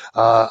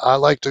 I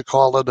like to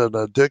call it an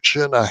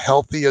addiction, a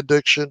healthy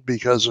addiction,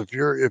 because if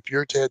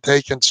you're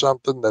taking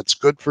something that's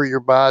good for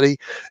your body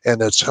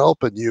and it's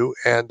helping you,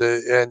 and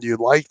you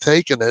like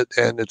taking it,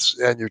 and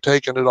you're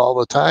taking it all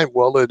the time,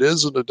 well, it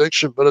is an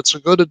addiction, but it's a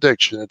good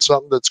addiction. It's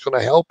something that's going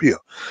to help you.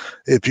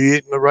 If you're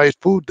eating the right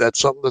food, that's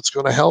something that's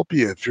going to help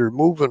you. If you're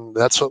moving,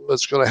 that's something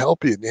that's going to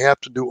help you. And you have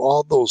to do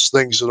all those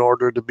things in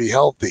order to be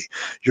healthy.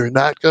 You're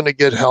not going to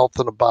get health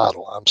in a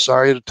bottle. I'm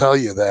sorry to tell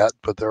you that,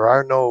 but there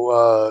are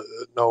no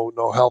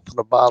health in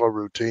a bottle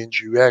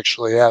routines. You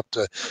actually have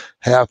to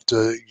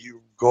you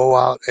go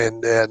out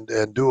and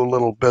do a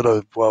little bit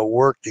of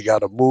work. You got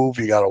to move.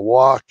 You got to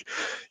walk.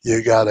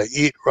 You got to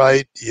eat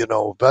right. You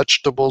know,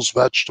 vegetables.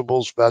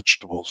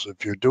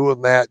 If you're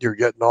doing that, you're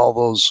getting all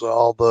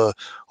the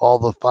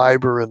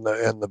fiber and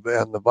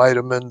the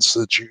vitamins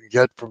that you can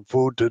get from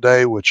food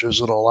today, which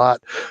isn't a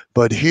lot.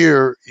 But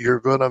here you're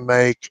going to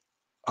make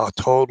a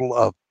total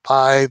of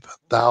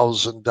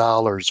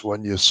 $5,000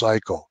 when you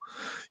cycle.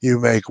 You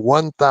make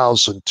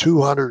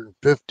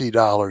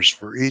 $1,250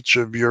 for each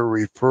of your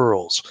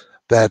referrals.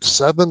 That's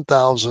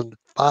 $7,500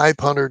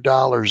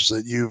 $500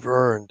 that you've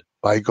earned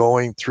by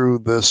going through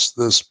this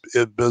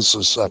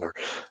business center.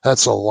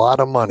 That's a lot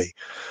of money.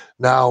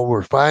 Now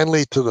we're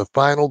finally to the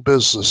final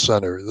business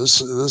center.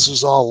 This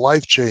is all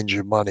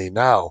life-changing money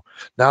now.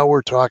 Now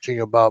we're talking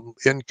about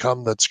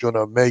income that's going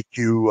to make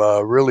you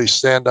really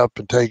stand up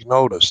and take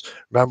notice.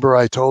 Remember,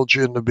 I told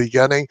you in the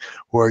beginning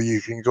where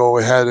you can go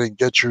ahead and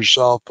get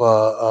yourself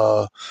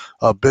a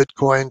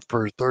Bitcoin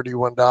for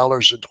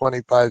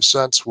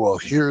 $31.25. Well,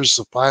 here's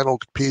the final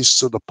piece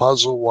to the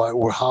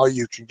puzzle: how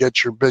you can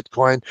get your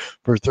Bitcoin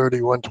for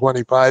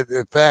 $31.25.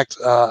 In fact,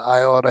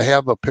 I ought to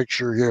have a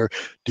picture here.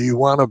 Do you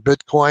want a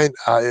Bitcoin?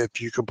 If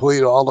you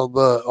complete all of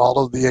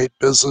the 8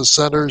 business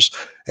centers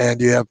and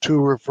you have 2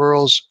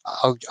 referrals,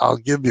 I'll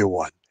give you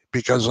one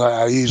because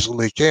I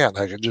easily can.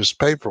 I can just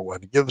pay for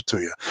one and give it to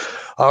you.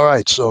 All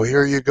right, so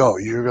here you go.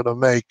 You're going to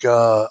make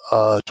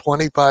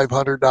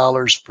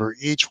 $2,500 for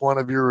each one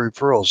of your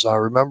referrals. Now,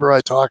 remember,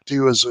 I talked to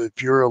you as if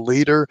you're a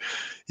leader,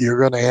 you're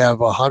going to have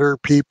 100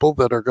 people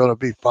that are going to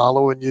be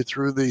following you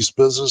through these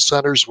business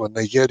centers. When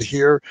they get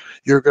here,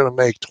 you're going to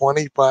make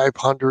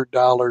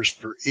 $2,500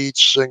 for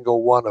each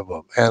single one of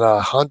them. And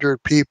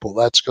 100 people,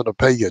 that's going to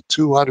pay you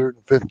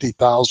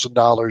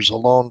 $250,000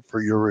 alone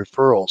for your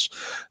referrals.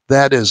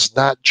 That is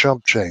not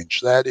chump change.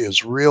 That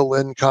is real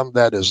income.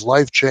 That is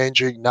life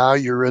changing. Now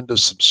you're into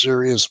some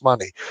serious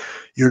money.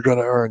 You're going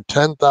to earn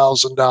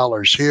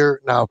 $10,000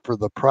 here. Now, for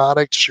the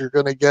products you're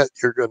going to get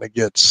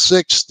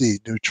 60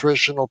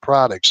 nutritional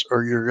products,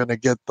 or you're going to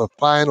get the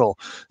final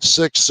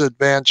 6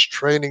 advanced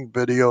training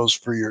videos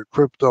for your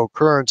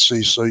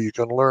cryptocurrency so you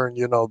can learn,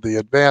 the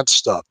advanced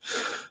stuff.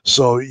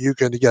 So you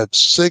can get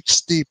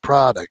 60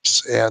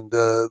 products, and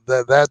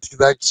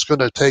that's going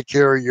to take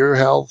care of your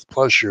health,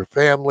 plus your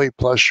family,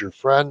 plus your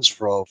friends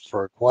for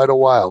quite a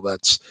while.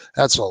 That's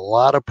a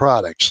lot of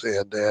products,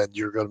 and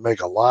you're going to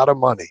make a lot of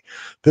money.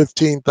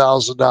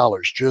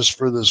 $15,000 just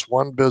for this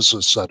one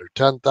business center.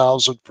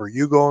 10,000 for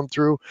you going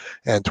through,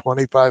 and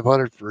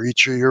 2,500 for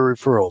each of your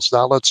referrals.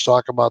 Now let's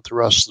talk about the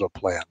rest of the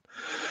plan.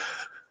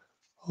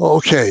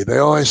 Okay, they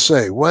always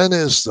say, when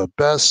is the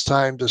best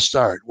time to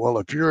start? Well,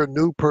 if you're a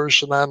new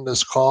person on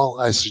this call,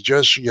 I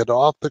suggest you get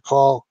off the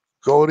call,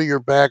 go to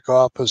your back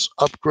office,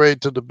 upgrade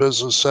to the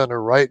business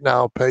center right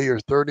now, pay your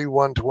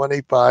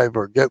 $31.25,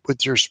 or get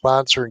with your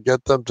sponsor and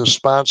get them to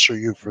sponsor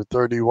you for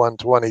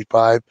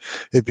 $31.25.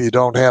 If you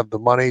don't have the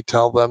money,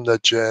 tell them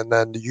and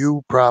then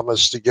you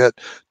promise to get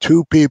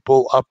 2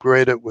 people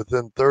upgraded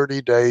within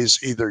 30 days.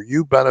 Either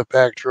you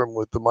benefactor them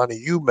with the money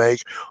you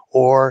make,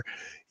 or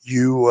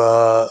you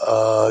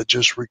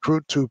just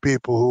recruit 2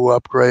 people who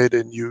upgrade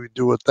and you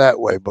do it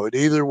that way. But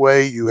either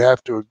way, you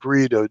have to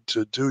agree to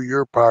do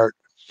your part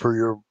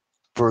for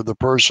the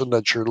person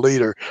that's your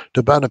leader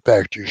to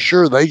benefactor you.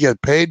 Sure, they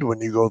get paid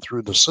when you go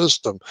through the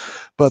system,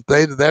 but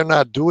they're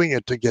not doing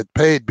it to get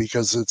paid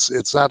because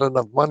it's not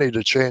enough money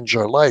to change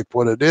their life.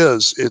 What it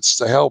is, it's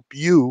to help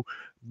you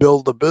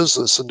build a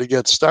business and to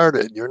get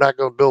started. You're not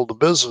going to build a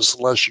business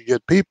unless you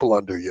get people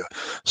under you.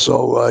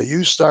 So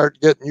you start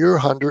getting your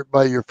 100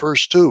 by your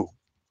first 2.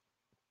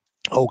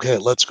 Okay,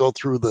 let's go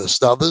through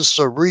this. Now, this is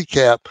a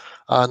recap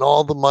on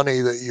all the money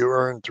that you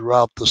earned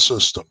throughout the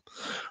system.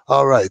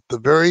 All right, the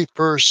very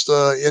first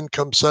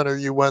income center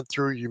you went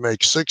through, you make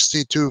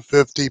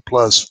 $62.50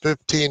 plus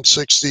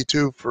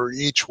 $15.62 for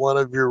each one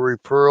of your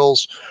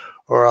referrals,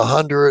 or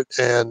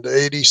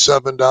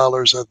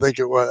 $187, I think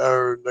it was,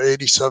 or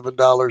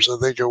 $87, I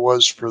think it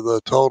was for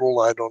the total.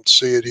 I don't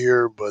see it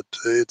here, but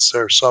it's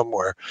there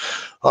somewhere.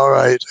 All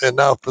right, and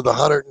now for the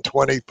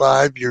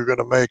 125, you're going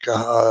to make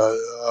a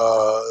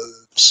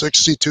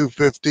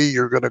 62.50.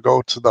 You're going to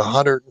go to the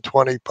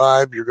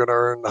 125. You're going to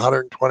earn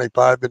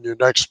 125 in your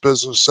next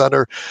business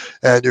center,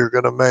 and you're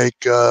going to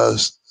make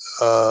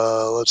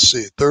let's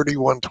see,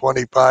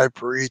 31.25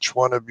 for each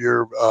one of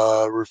your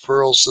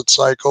referrals that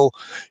cycle.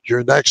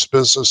 Your next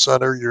business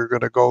center you're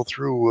going to go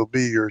through will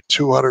be your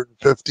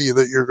 250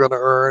 that you're going to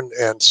earn,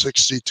 and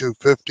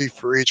 62.50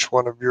 for each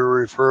one of your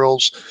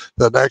referrals.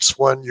 The next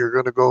one you're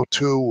going to go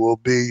to will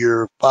be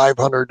your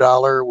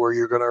 $500, where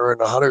you're going to earn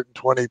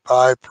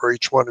 125 for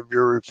each one of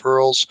your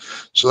referrals.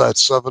 So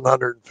that's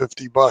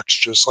 $750,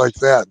 just like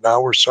that.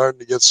 Now we're starting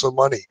to get some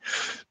money.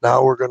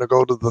 Now we're going to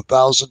go to the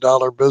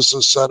 $1,000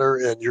 business center,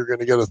 and you're going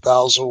to get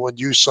 1,000 when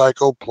you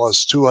cycle,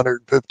 plus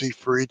 250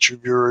 for each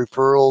of your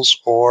referrals,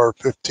 or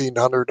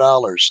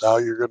 $1,500. Now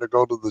you're going to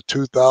go to the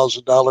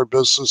 $2,000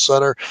 business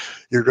center.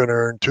 You're going to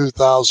earn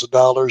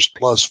 $2,000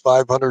 plus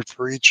 500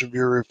 for each of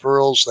your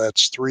referrals.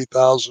 That's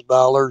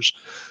 $3,000.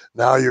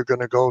 Now you're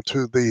going to go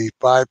to the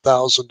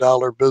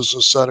 $5,000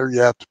 business center.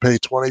 You have to pay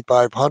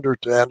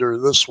 $2,500 to enter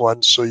this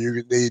one. So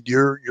you need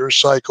your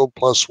cycle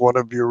plus one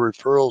of your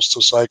referrals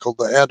to cycle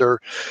to enter,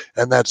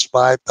 and that's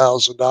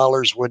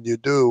 $5,000 when you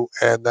do.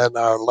 And then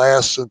our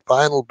last and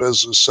final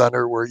business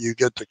center, where you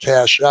get to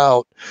cash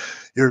out,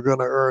 you're going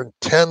to earn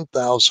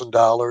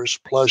 $10,000,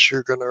 plus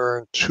you're going to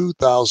earn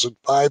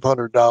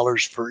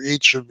 $2,500 for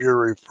each of your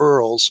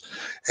referrals.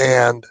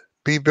 And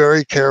be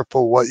very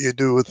careful what you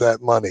do with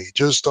that money.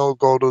 Just don't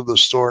go to the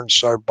store and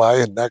start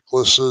buying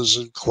necklaces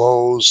and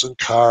clothes and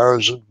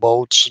cars and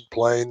boats and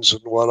planes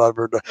and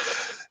whatever.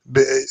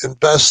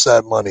 Invest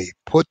that money.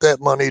 Put that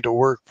money to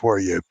work for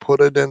you.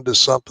 Put it into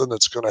something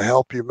that's going to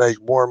help you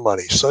make more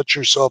money. Set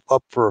yourself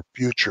up for a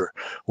future.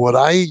 What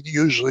I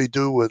usually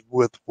do with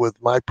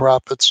my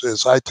profits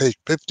is I take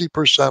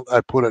 50%,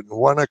 I put it in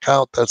one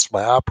account. That's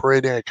my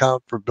operating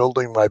account for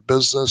building my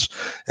business.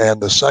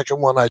 And the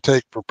second one I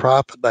take for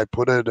profit, I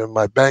put it in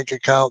my bank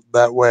account.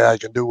 That way I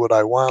can do what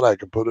I want. I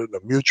can put it in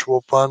a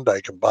mutual fund.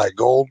 I can buy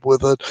gold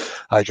with it.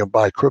 I can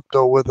buy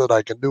crypto with it.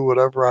 I can do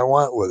whatever I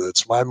want with it.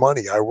 It's my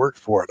money. I worked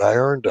for it. I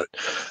earned it.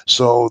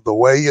 So the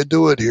way you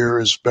do it here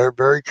is very,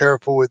 very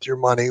careful with your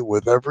money.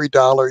 With every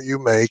dollar you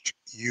make,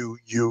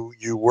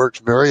 you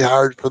worked very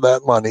hard for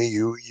that money.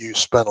 You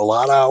spent a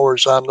lot of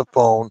hours on the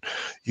phone.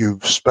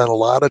 You've spent a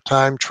lot of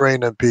time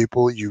training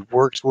people. You've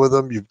worked with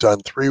them. You've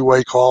done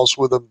three-way calls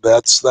with them.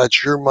 That's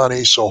your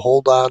money. So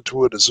hold on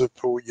to it as if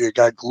you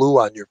got glue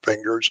on your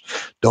fingers.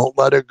 Don't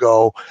let it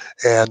go,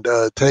 and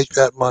take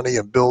that money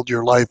and build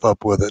your life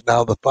up with it.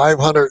 Now the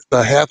 500,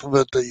 the half of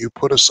it that you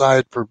put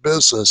aside for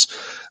business,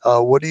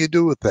 what do you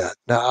do with that?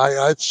 Now,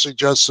 I've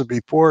suggested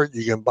before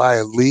you can buy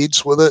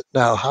leads with it.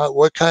 Now,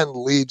 what kind of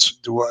leads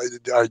do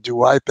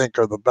I think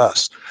are the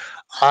best?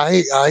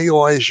 I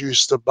always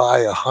used to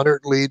buy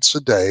 100 leads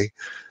a day.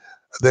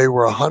 They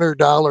were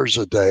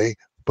 $100 a day,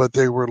 but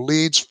they were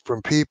leads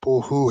from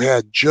people who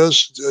had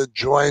just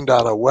joined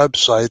on a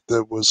website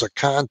that was a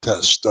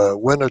contest.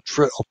 Win a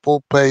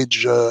full paid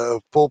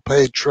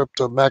trip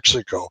to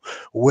Mexico.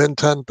 Win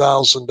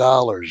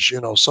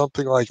 $10,000.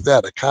 Something like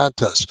that. A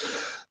contest.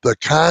 The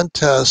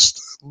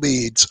contest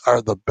leads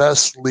are the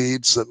best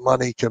leads that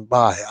money can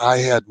buy. I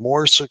had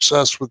more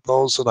success with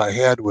those than I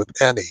had with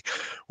any.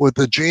 With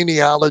the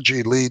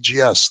genealogy leads,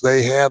 yes,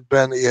 they have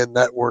been in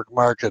network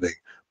marketing,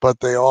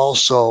 but they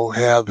also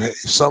have,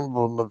 some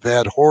of them have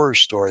had horror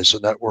stories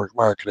in network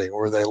marketing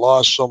where they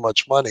lost so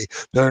much money.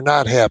 They're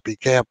not happy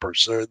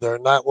campers. They're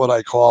not what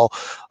I call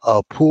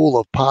a pool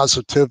of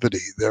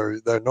positivity. They're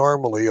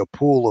normally a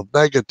pool of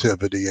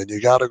negativity, and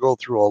you got to go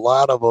through a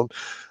lot of them,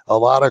 a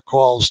lot of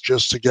calls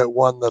just to get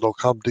one that'll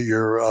come to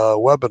your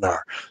webinar.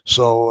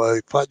 So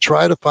if I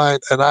try to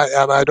find, and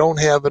I don't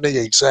have any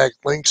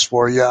exact links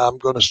for you. I'm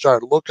going to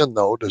start looking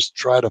though to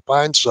try to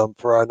find some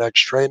for our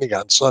next training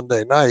on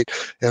Sunday night.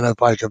 And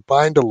if I can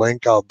find a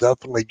link, I'll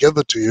definitely give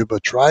it to you.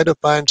 But try to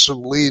find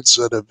some leads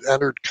that have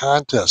entered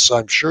contests.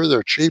 I'm sure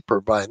they're cheaper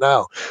by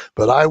now,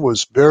 but I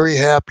was very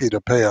happy to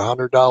pay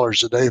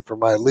 $100 a day for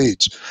my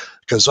leads,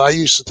 because I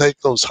used to take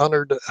those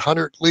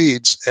 100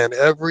 leads, and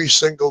every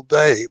single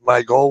day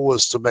my goal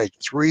was to make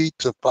 3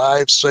 to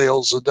 5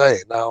 sales a day.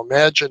 Now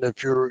imagine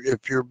if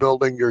you're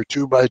building your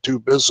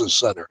 2x2 business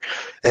center,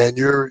 and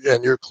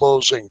you're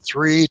closing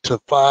 3 to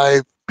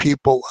 5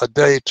 people a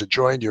day to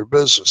join your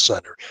business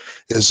center.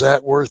 Is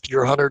that worth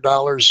your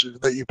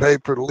 $100 that you paid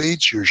for the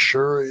leads? You're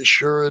sure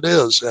it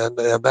is. And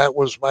that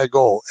was my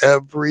goal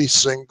every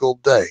single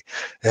day.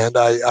 And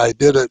I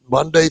did it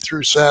Monday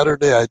through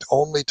Saturday. I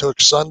only took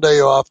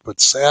Sunday off, but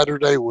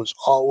Saturday was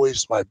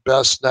always my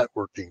best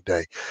networking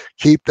day.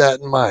 Keep that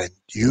in mind.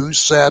 Use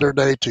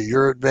Saturday to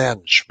your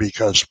advantage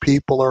because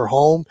people are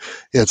home.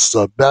 It's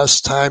the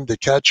best time to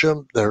catch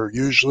them. They're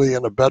usually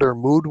in a better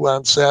mood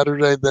on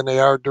Saturday than they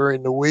are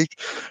during the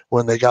week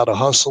when they got to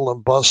hustle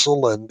and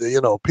bustle. And,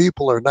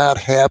 people are not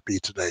happy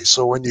today.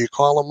 So when you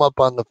call them up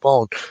on the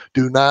phone,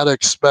 do not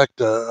expect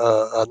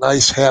a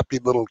nice, happy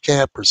little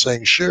camper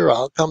saying, sure,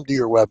 I'll come to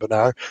your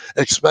webinar.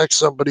 Expect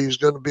somebody who's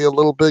going to be a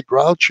little bit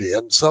grouchy.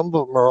 And some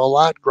of them are a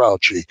lot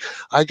grouchy.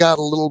 I got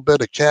a little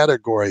bit of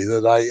category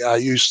that I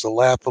used to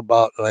laugh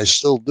about, and I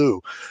still do.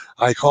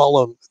 I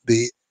call them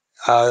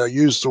I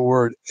use the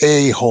word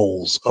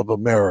a-holes of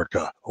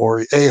America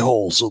or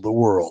a-holes of the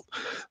world.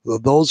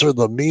 Those are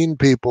the mean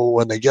people.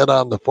 When they get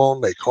on the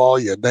phone, they call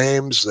you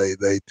names. They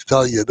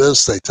tell you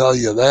this, they tell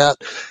you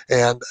that.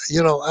 And,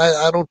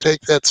 I don't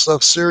take that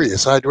stuff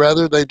serious. I'd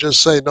rather they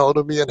just say no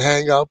to me and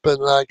hang up,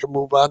 and I can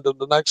move on to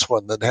the next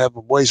one than have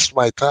them waste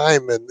my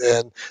time.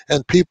 And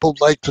people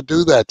like to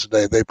do that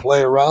today. They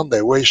play around,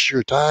 they waste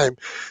your time,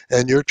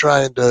 and you're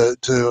trying to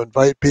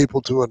invite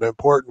people to an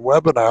important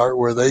webinar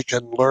where they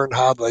can learn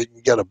how they can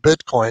get a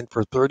Bitcoin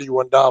for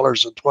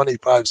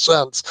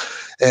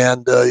 $31.25.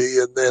 And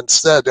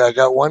instead, I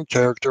got one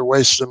character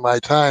wasting my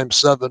time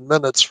 7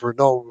 minutes for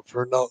no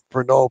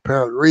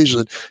apparent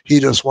reason. He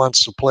just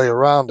wants to play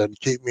around and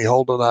keep me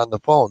holding on the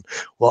phone.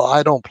 Well,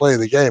 I don't play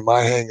the game.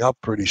 I hang up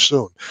pretty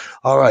soon.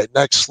 All right,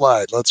 next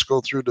slide. Let's go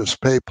through this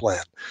pay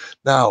plan.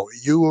 Now,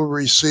 you will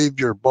receive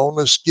your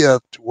bonus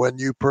gift when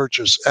you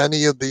purchase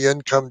any of the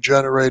income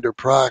generator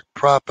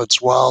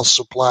profits while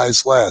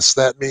supplies last.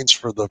 That means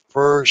for the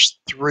first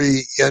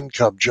 3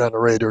 income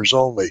generators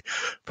only.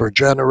 For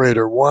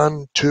generator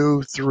 1,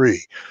 2,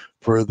 3.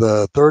 For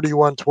the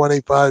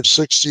 31.25,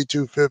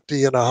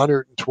 62.50, and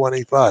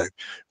 125.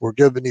 We're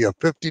giving you a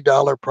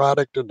 $50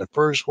 product in the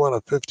first one,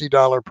 a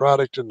 $50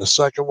 product in the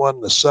second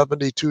one, the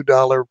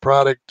 $72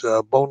 product,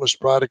 bonus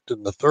product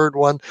in the third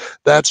one.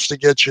 That's to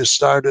get you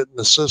started in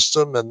the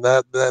system, and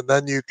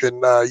then you can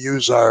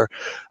use our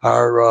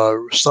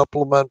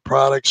supplement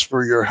products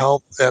for your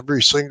health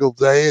every single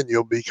day, and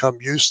you'll become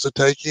used to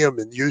taking them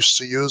and used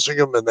to using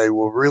them, and they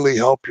will really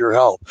help your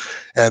health.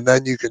 And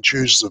then you can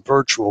choose the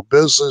virtual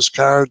business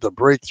card, the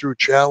breakthrough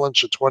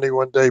challenge, the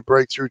 21-day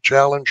breakthrough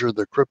challenge, or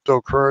the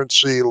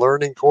cryptocurrency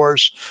learning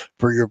course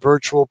for your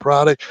virtual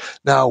product.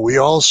 Now, we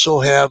also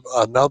have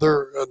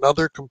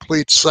another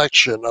complete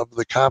section of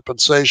the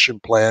compensation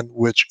plan,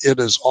 which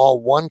it is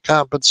all one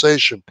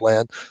compensation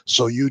plan,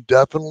 so you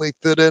definitely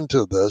fit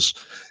into this.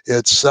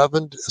 It's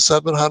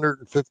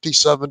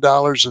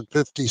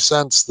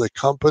 $757.50 the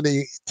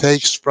company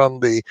takes from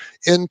the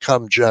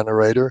income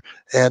generator,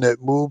 and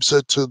it moves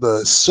it to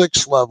the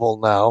 6th level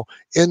now,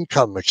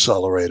 income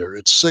accelerator.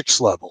 It's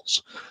 6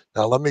 levels.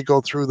 Now let me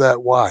go through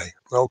that why.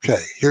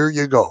 Okay, here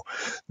you go.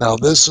 Now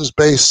this is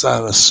based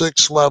on a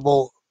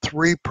 6-level,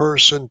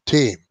 3-person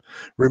team.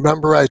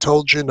 Remember I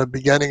told you in the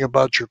beginning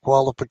about your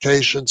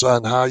qualifications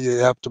on how you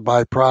have to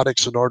buy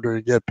products in order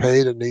to get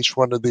paid in each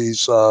one of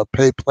these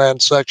pay plan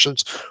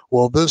sections?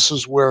 Well, this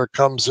is where it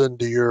comes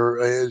into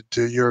your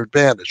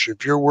advantage.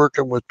 If you're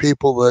working with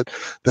people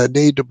that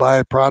need to buy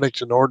a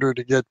product in order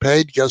to get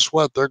paid, guess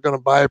what? They're going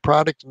to buy a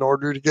product in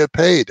order to get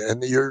paid,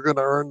 and you're going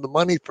to earn the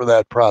money for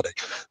that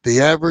product. The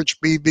average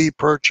BV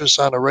purchase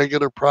on a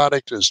regular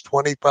product is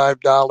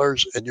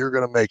 $25, and you're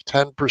going to make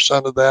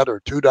 10% of that, or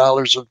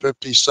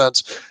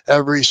 $2.50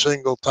 every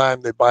single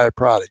time they buy a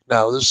product.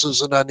 Now, this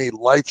isn't any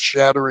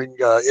life-shattering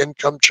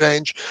income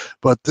change,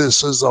 but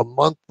this is a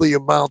monthly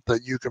amount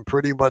that you can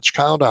pretty much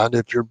count on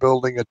if you're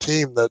building a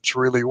team that's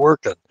really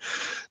working.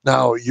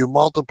 Now, you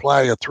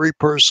multiply a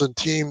 3-person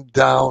team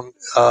down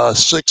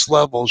 6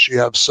 levels, you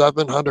have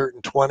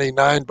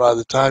 729 by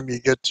the time you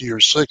get to your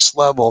 6th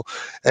level,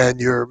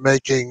 and you're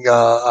making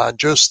on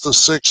just the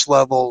 6th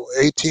level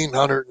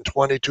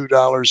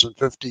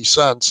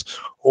 $1,822.50,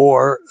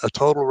 or a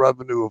total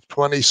revenue of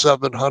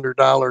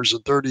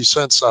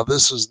 $2,700.30. Now,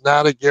 this is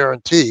not a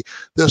guarantee.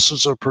 This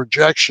is a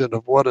projection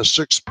of what a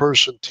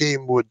 6-person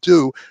team would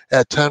do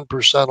at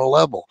 10% a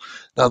level.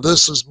 Now,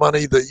 this is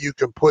money that you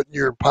can put in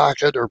your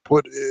pocket, or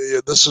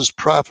this is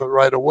profit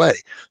right away.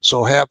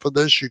 So half of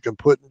this you can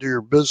put into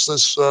your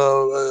business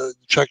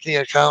checking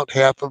account.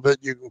 Half of it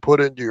you can put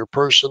into your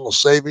personal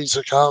savings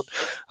account.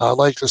 I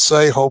like to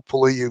say,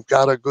 hopefully you've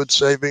got a good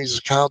savings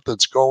account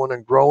that's going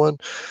and growing.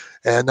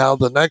 And now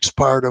the next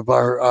part of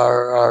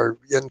our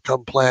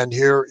income plan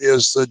here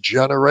is the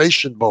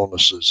generation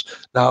bonuses.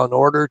 Now, in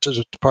order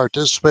to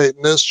participate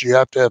in this, you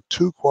have to have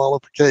 2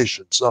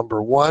 qualifications.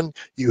 Number 1,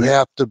 you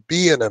have to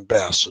be an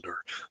ambassador.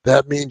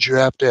 That means you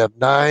have to have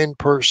 9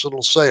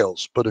 personal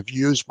sales. But if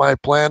you use my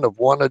plan of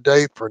 1 a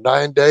day for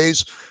 9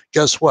 days,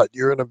 guess what?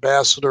 You're an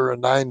ambassador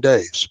in 9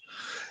 days.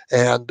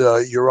 And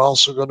you're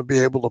also going to be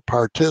able to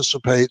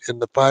participate in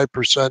the 5%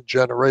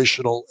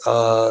 generational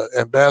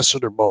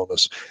ambassador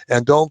bonus.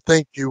 And don't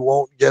think you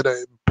won't get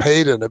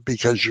paid in it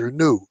because you're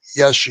new.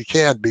 Yes, you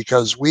can,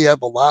 because we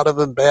have a lot of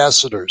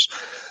ambassadors.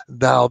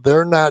 Now,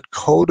 they're not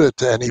coded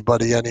to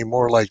anybody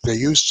anymore like they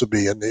used to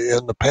be. In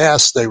the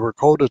past, they were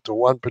coded to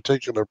one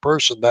particular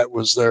person. That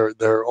was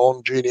their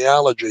own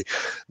genealogy.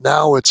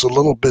 Now it's a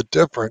little bit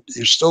different.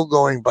 You're still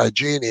going by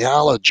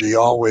genealogy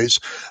always,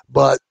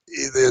 but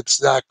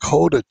it's not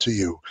coded to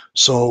you.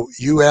 So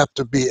you have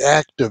to be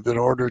active in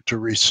order to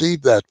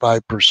receive that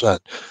 5%.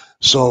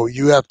 So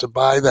you have to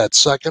buy that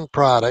second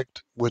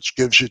product, which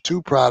gives you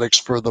 2 products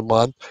for the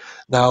month.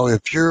 Now,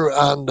 if you're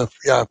on the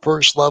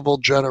first level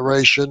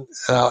generation,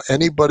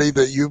 anybody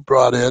that you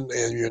brought in,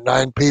 and your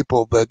 9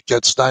 people that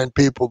gets 9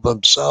 people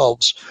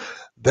themselves,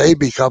 they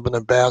become an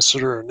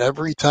ambassador, and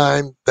every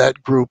time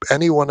that group,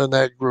 anyone in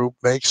that group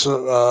makes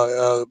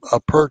a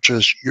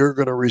purchase, you're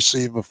going to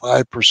receive a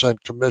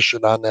 5%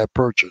 commission on that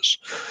purchase.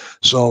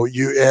 So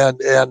you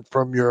and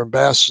from your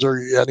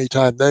ambassador,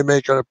 anytime they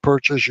make a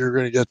purchase, you're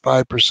going to get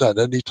 5%.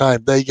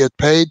 Anytime they get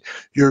paid,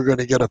 you're going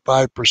to get a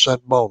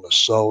 5% bonus.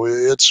 So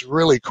it's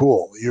really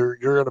cool. You're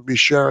going to be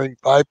sharing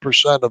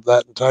 5% of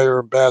that entire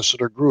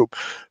ambassador group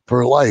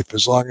for life,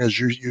 as long as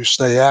you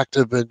stay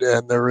active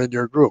and they're in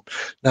your group.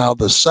 Now,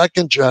 the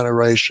second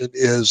generation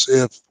is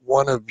if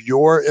one of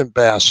your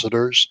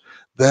ambassadors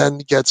then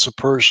gets a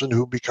person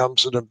who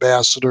becomes an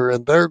ambassador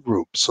in their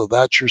group. So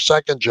that's your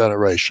second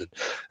generation.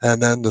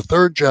 And then the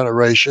third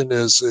generation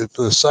is if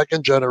the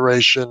second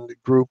generation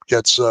group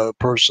gets a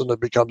person that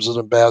becomes an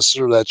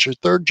ambassador, that's your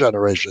third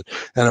generation.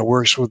 And it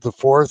works with the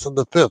fourth and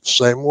the fifth,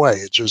 same way.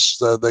 It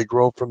just they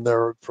grow from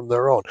their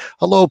own.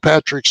 Hello,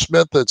 Patrick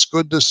Smith. It's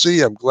good to see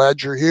you. I'm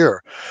glad you're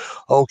here.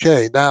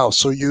 Okay, now,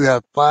 so you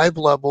have 5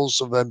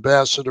 levels of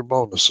ambassador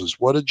bonuses.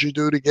 What did you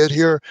do to get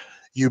here?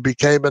 You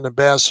became an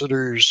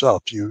ambassador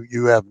yourself.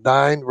 You have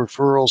 9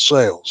 referral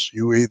sales.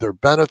 You either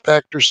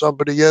benefactor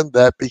somebody in,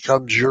 that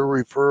becomes your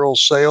referral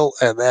sale,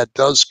 and that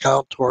does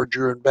count toward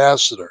your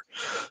ambassador.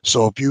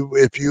 So if you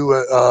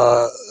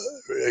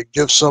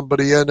give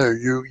somebody in, or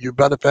you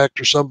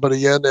benefactor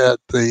somebody in at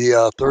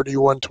the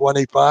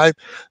 3125,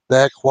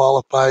 that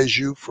qualifies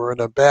you for an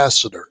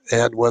ambassador.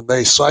 And when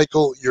they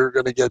cycle, you're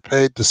going to get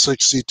paid the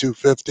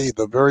 6250.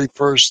 The very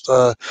first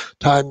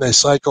time they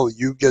cycle,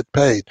 you get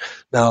paid.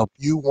 Now, if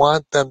you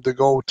want them to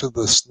go to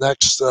this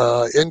next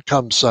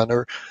income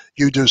center,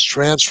 you just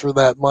transfer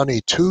that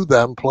money to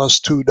them plus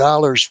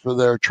 $2 for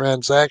their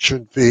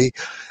transaction fee,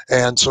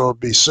 and so it'd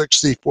be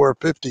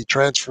 6450.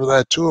 Transfer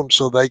that to them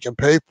so they can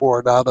pay for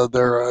it out of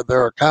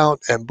their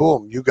account, and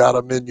boom, you got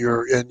them in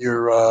your and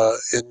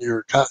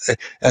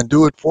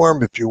do it for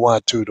them if you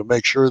want to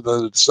make sure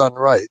that it's done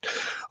right.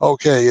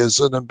 Okay,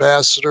 as an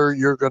ambassador,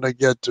 you're going to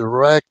get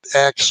direct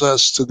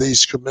access to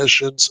these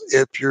commissions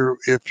if you're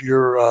in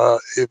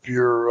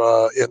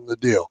the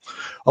deal.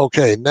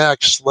 Okay,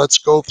 next, let's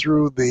go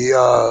through the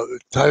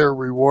entire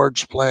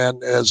rewards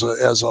plan as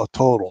a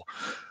total.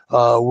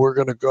 We're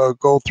going to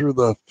go through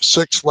the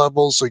 6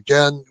 levels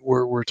again.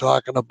 We're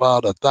talking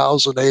about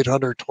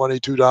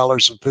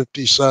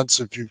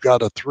 $1,822.50 if you've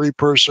got a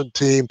 3-person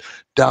team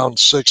down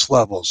 6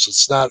 levels.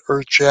 It's not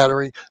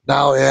earth-shattering.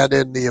 Now add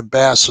in the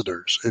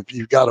ambassadors. If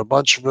you've got a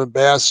bunch of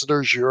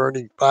ambassadors, you're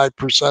earning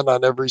 5%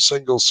 on every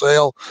single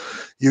sale.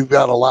 You've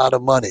got a lot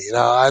of money.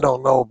 Now, I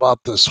don't know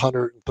about this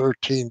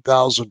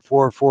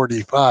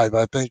 113,445.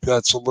 I think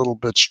that's a little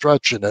bit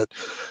stretching it,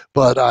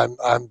 but I'm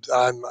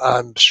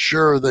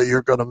sure that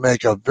you're going to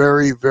make a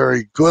very,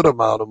 very good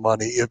amount of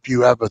money if you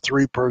have a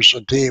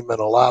 3-person team and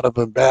a lot of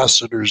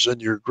ambassadors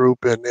in your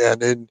group, and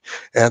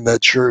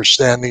that you're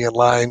standing in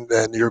line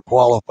and you're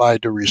qualified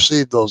to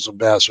receive those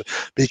ambassadors.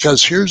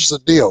 Because here's the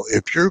deal: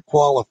 if you're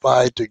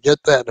qualified to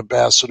get that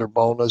ambassador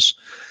bonus,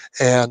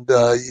 and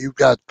you've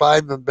got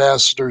 5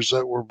 ambassadors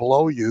that were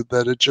below you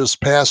that it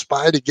just passed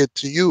by to get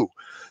to you.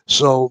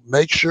 So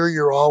make sure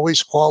you're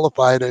always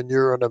qualified and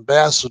you're an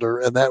ambassador,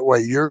 and that way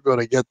you're going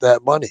to get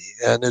that money,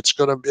 and it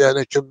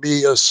can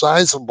be a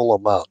sizable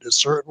amount. It's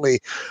certainly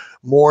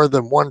more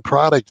than one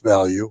product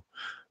value.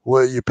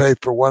 Well, you pay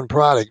for one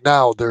product.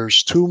 Now,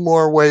 there's 2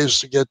 more ways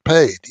to get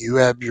paid. You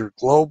have your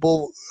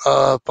global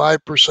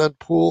 5%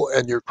 pool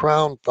and your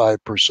crown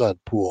 5%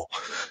 pool.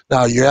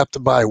 Now, you have to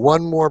buy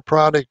 1 more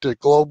product at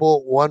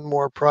global, 1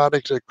 more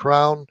product at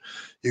crown.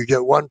 You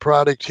get 1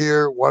 product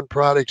here, 1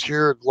 product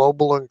here at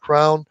global and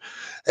crown,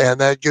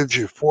 and that gives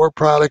you 4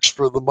 products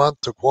for the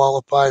month to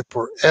qualify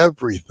for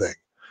everything.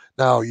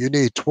 Now, you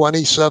need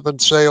 27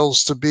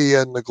 sales to be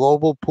in the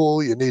global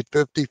pool. You need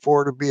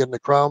 54 to be in the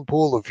crown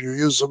pool. If you're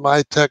using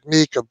my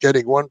technique of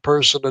getting 1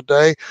 person a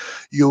day,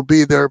 you'll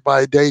be there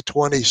by day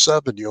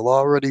 27. You'll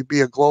already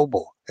be a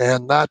global.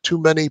 And not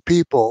too many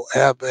people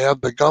have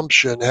the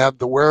gumption, have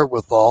the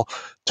wherewithal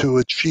to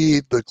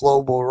achieve the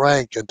global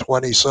rank in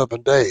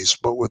 27 days.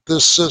 But with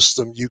this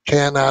system, you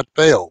cannot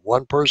fail.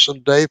 1 person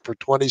a day for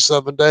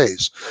 27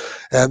 days.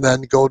 And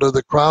then go to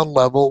the crown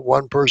level,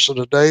 1 person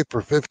a day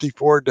for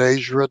 54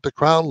 days, you're at the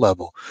crown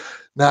level.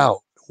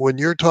 Now, when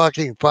you're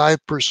talking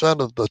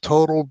 5% of the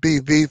total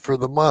BV for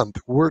the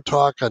month, we're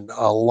talking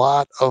a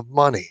lot of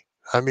money.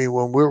 I mean,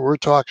 when we're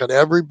talking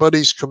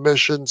everybody's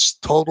commissions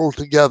total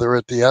together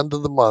at the end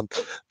of the month,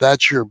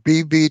 that's your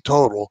BV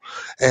total.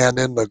 And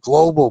in the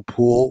global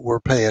pool, we're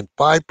paying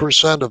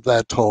 5% of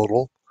that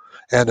total,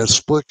 and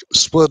it's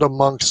split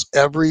amongst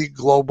every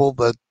global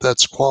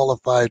that's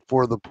qualified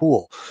for the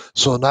pool.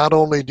 So not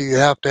only do you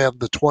have to have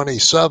the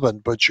 27,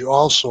 but you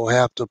also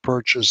have to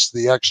purchase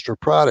the extra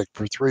product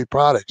for 3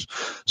 products.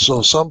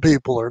 So some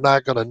people are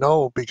not going to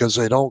know, because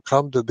they don't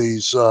come to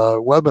these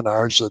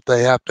webinars, that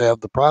they have to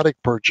have the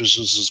product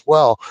purchases as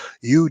well.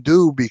 You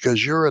do,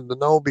 because you're in the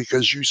know,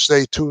 because you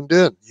stay tuned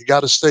in. You got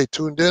to stay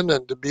tuned in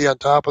and to be on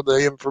top of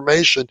the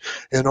information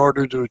in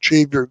order to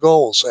achieve your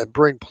goals, and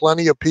bring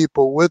plenty of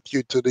people with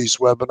you to these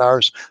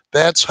webinars.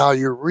 That's how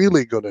you're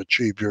really going to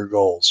achieve your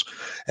goals.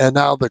 And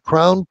now the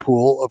crown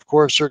pool, of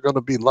course, there are going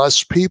to be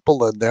less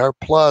people in there.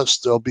 Plus,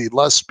 there'll be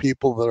less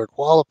people that are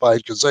qualified,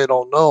 because they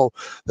don't know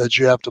that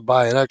you have to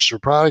buy an extra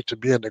product to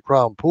be in the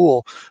crown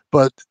pool.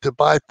 But to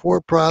buy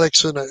 4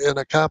 products in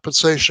a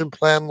compensation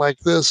plan like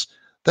this,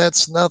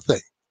 that's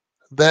nothing.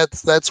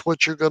 That's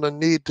what you're going to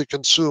need to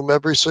consume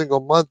every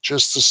single month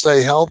just to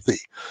stay healthy.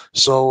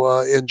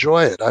 So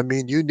enjoy it. I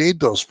mean, you need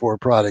those 4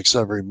 products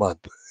every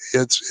month.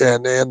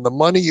 And the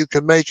money you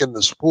can make in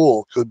this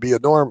pool could be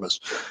enormous.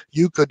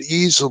 You could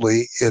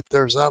easily, if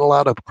there's not a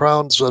lot of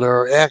crowns that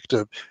are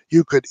active,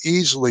 you could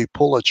easily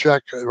pull a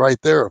check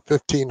right there of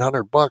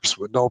 $1,500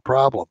 with no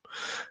problem.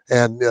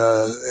 And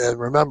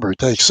remember,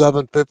 take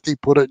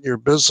 $750, put it in your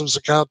business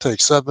account. Take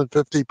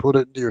 $750, put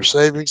it into your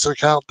savings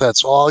account.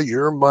 That's all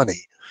your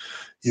money.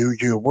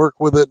 You work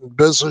with it in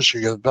business.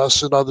 You can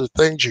invest in other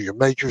things. You can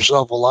make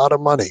yourself a lot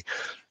of money.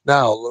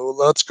 Now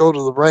let's go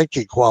to the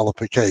ranking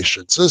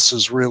qualifications. This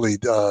is really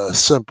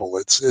simple.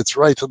 It's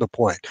right to the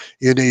point.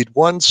 You need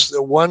one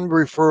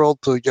referral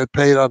to get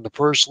paid on the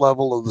first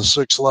level of the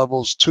 6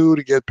 levels, two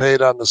to get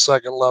paid on the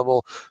second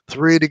level,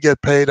 three to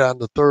get paid on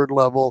the third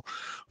level,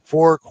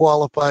 four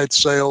qualified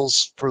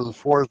sales for the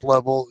fourth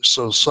level.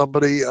 So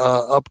somebody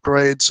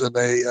upgrades and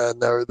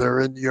they're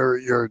in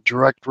your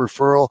direct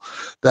referral,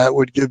 that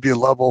would give you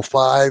level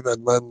 5,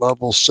 and then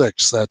level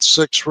 6. That's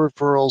 6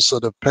 referrals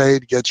that have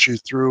paid, gets you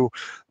through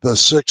the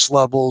 6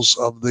 levels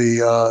of the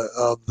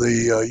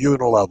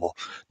unilevel.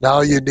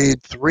 Now you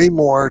need 3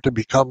 more to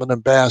become an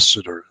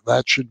ambassador.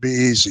 That should be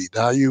easy.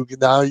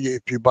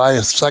 If you buy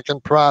a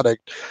second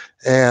product,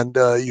 and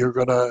you're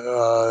going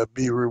to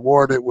be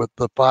rewarded with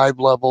the 5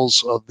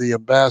 levels of the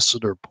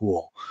ambassador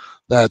pool.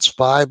 That's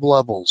 5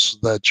 levels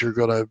that you're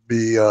going to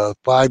be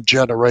 5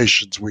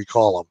 generations, we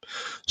call them.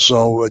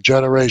 So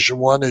generation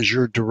 1 is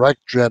your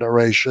direct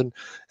generation,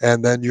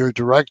 and then your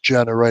direct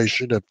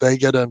generation, if they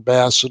get an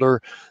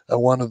ambassador,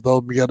 one of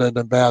them get an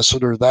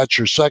ambassador, that's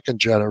your second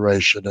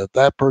generation. If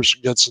that person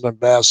gets an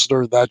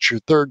ambassador, that's your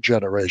third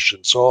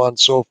generation, so on and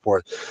so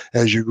forth.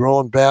 As you grow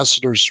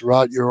ambassadors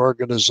throughout your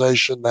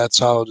organization, that's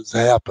how it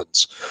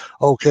happens.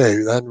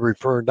 Okay, then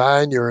refer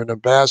 9, you're an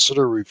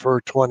ambassador.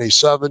 Refer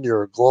 27,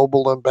 you're a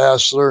global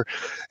ambassador.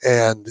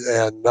 And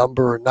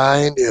number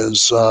 9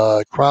 is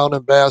crown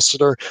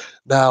ambassador.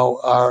 Now,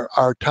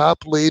 our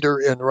top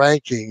leader in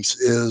rankings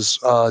is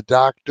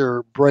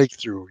Dr.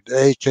 Breakthrough,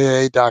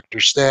 aka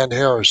Dr. Stan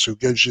Harris, who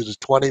gives you the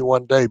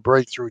 21-day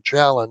breakthrough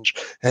challenge,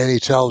 and he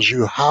tells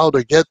you how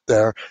to get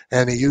there,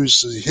 and he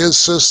uses his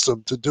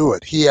system to do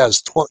it. He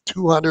has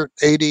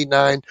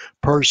 289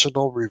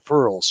 personal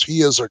referrals.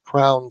 He is a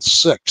Crown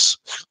 6.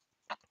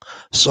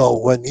 So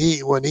when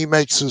he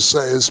makes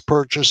his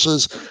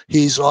purchases,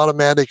 he's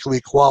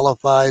automatically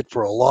qualified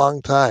for a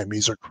long time.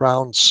 He's a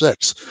Crown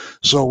 6.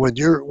 So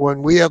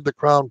when we have the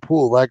Crown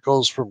pool, that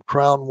goes from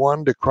Crown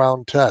 1 to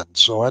Crown 10.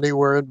 So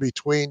anywhere in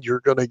between, you're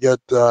going to get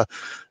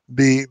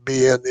be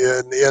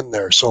in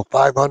there. So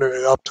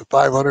 500 up to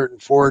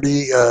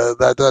 540.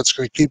 That's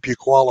going to keep you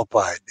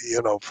qualified,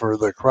 for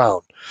the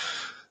Crown.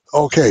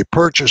 Okay,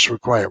 purchase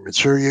requirements.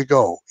 Here you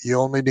go. You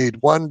only need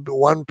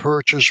one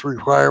purchase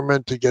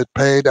requirement to get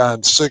paid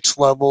on 6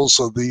 levels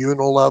of the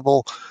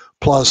unilevel,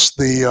 plus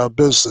the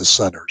business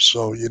centers.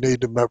 So you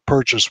need to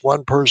purchase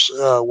one product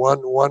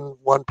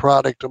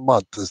a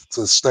month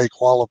to stay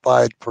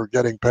qualified for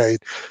getting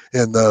paid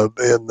in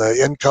the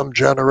income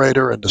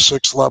generator and the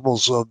 6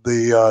 levels of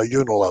the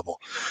unilevel.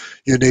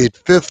 You need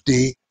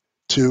 50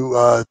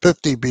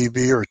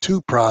 BV or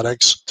 2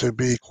 products to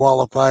be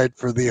qualified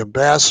for the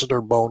ambassador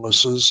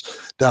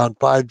bonuses down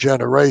 5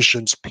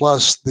 generations,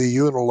 plus the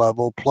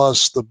unilevel,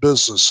 plus the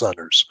business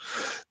centers.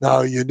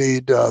 Now you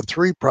need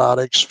 3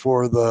 products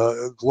for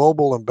the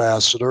global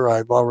ambassador,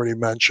 I've already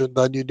mentioned.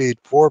 Then you need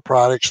 4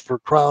 products for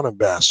crown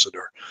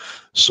ambassador.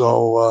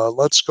 So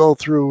let's go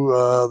through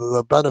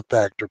the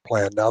benefactor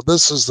plan. Now,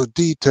 this is the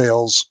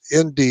details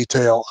in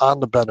detail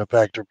on the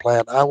benefactor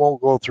plan. I won't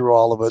go through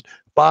all of it.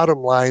 Bottom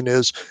line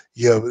is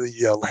you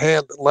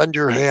lend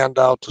your hand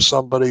out to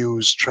somebody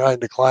who's trying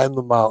to climb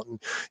the mountain.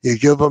 You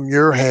give them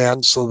your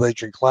hand so they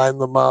can climb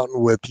the mountain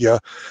with you.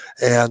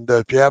 And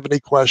if you have any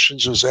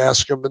questions, just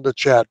ask them in the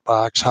chat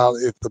box.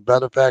 If the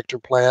benefactor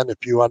plan,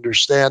 if you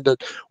understand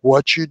it,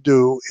 what you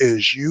do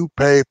is you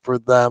pay for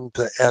them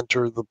to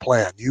enter the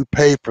plan. You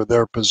pay for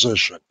their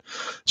position.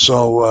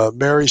 So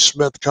Mary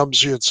Smith comes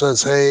to you and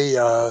says, "Hey,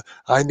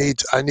 I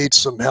need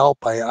some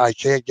help. I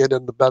can't get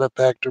in the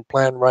benefactor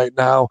plan right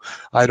now.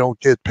 I don't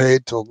get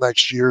paid till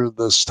next year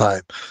this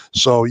time."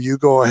 So you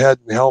go ahead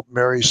and help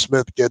Mary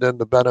Smith get in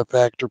the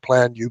benefactor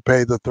plan. You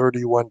pay the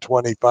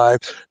 $31.25.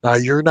 Now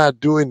you're not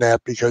doing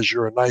that because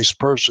you're a nice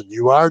person.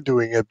 You are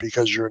doing it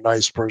because you're a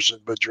nice person,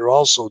 but you're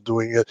also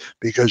doing it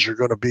because you're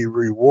going to be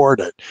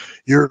rewarded.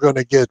 You're going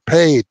to get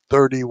paid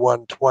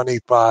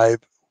 $31.25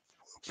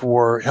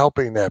 for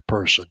helping that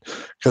person,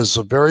 because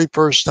the very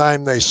first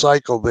time they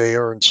cycle, they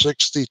earn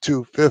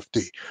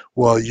 $62.50.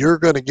 Well, you're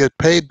going to get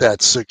paid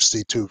that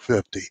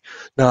 $62.50.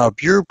 Now,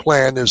 if your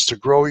plan is to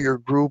grow your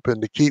group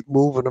and to keep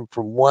moving them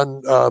from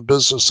one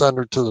business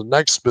center to the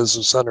next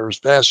business center as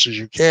fast as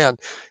you can,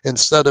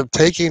 instead of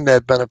taking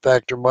that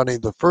benefactor money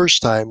the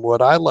first time,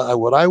 what I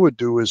would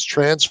do is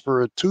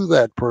transfer it to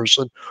that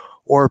person,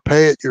 or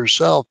pay it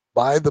yourself,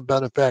 buy the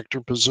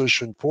benefactor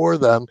position for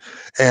them,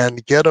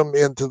 and get them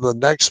into the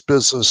next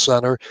business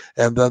center,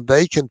 and then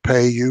they can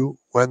pay you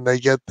when they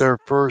get their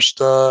first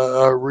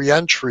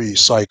reentry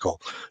cycle,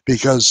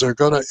 because they're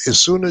going to, as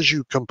soon as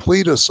you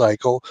complete a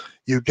cycle,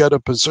 you get a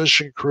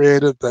position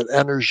created that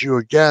enters you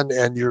again,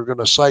 and you're going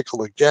to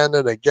cycle again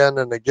and again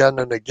and again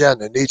and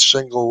again in each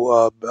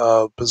single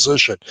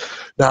position.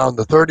 Now, in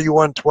the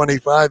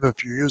 31.25,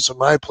 if you're using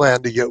my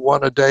plan to get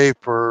one a day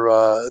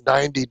for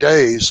 90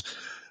 days,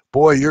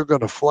 boy, you're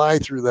going to fly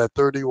through that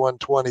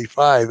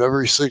 3125.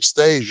 Every 6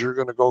 days, you're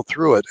going to go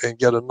through it and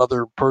get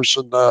another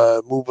person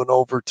moving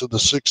over to the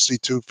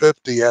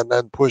 6250 and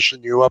then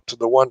pushing you up to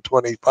the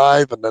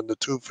 125 and then the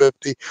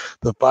 250,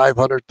 the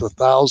 500, the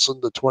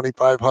 1,000, the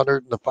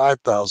 2,500, and the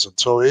 5,000.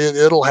 So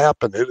it'll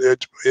happen.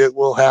 It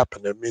will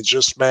happen. It means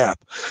just math.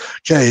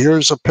 Okay,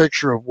 here's a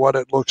picture of what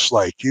it looks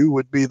like. You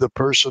would be the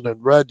person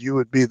in red. You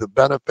would be the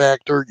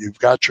benefactor. You've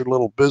got your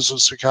little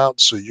business account,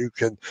 so you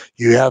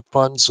have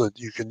funds that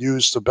you can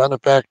use to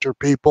benefactor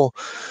people.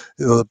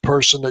 The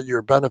person that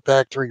you're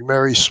benefactoring,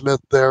 Mary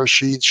Smith, there,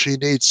 she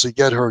needs to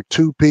get her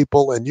 2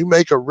 people, and you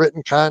make a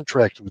written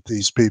contract with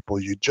these people.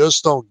 You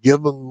just don't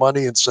give them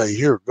money and say,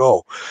 here,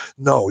 go.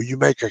 No, you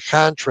make a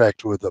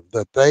contract with them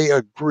that they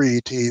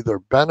agree to either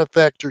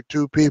benefactor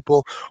 2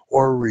 people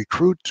or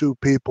recruit 2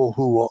 people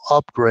who will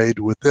upgrade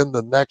within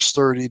the next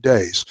 30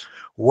 days.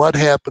 What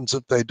happens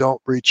if they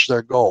don't reach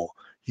their goal?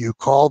 You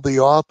call the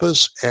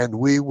office and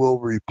we will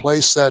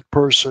replace that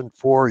person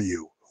for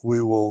you.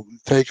 We will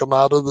take them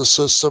out of the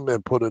system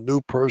and put a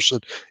new person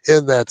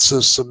in that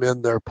system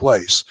in their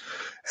place.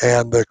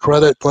 And the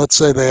credit, let's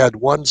say they had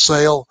 1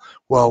 sale,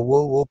 well,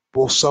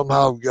 we'll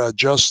somehow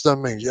adjust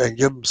them and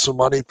give them some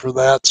money for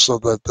that so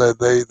that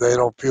they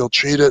don't feel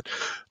cheated.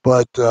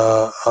 But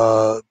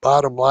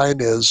bottom line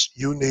is,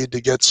 you need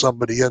to get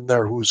somebody in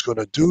there who's going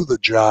to do the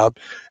job,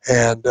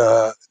 and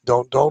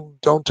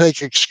don't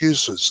take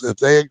excuses. If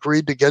they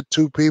agreed to get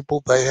 2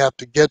 people, they have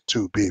to get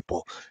 2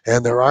 people,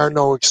 and there are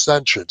no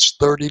extensions.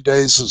 30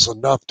 days is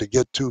enough to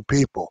get 2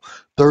 people.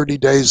 30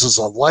 days is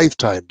a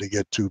lifetime to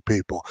get 2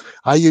 people.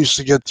 I used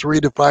to get 3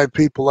 to 5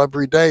 people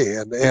every day,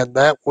 and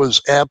that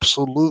was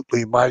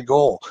absolutely my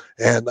goal.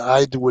 And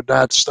I would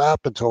not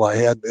stop until I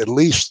had at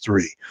least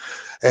 3.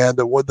 And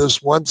with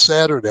this one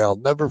Saturday, I'll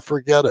never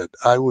forget it.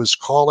 I was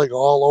calling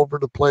all over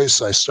the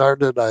place. I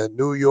started in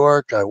New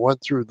York. I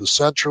went through the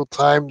Central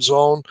Time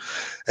Zone,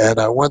 and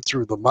I went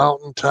through the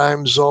Mountain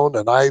Time Zone,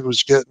 and I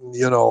was getting,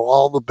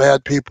 all the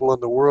bad people in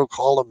the world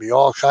calling me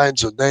all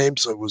kinds of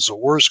names. It was the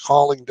worst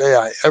calling day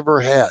I ever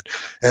had.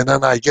 And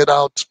then I get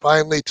out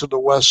finally to the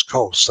West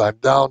Coast. I'm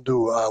down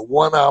to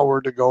 1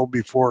 hour to go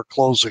before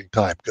closing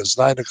time, because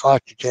 9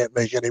 o'clock you can't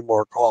make any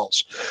more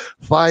calls.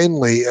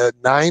 Finally, at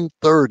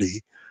 9:30,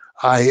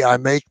 I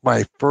make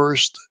my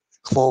first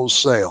closed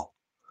sale.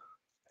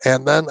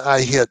 And then I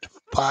hit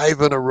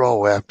 5 in a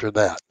row after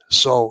that.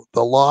 So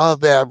the law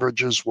of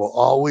averages will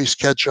always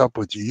catch up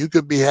with you. You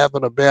could be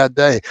having a bad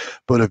day,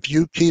 but if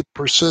you keep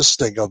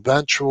persisting,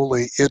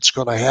 eventually it's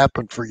going to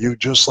happen for you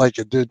just like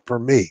it did for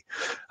me.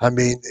 I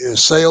mean,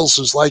 sales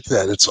is like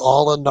that. It's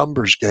all a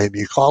numbers game.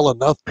 You call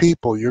enough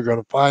people, you're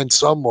going to find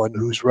someone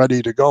who's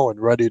ready to go and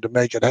ready to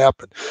make it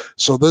happen.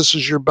 So this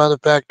is your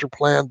benefactor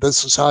plan.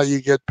 This is how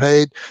you get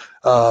paid.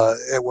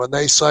 And when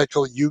they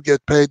cycle, you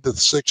get paid the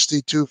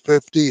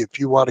 $62.50. If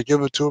you want to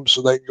give it to them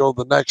so they can go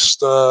the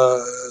next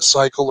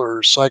cycle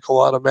or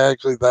cycle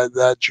automatically,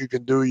 that you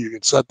can do. You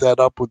can set that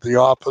up with the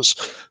office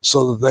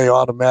so that they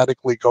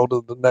automatically go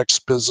to the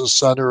next business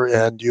center,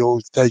 and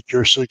you'll take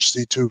your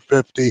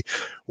 $62.50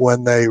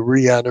 when they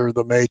re-enter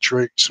the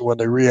matrix. When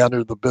they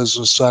re-enter the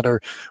business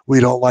center, we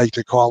don't like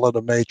to call it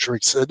a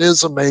matrix. It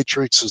is a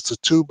matrix. It's a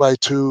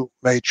 2x2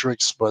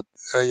 matrix, but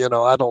I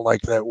don't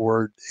like that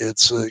word.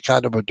 It's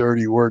kind of a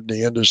dirty word in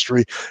the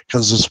industry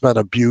because it's been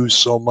abused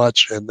so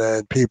much, and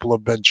then people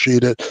have been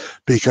cheated.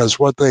 Because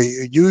what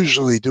they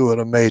usually do in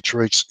a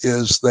matrix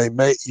is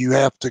you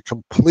have to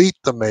complete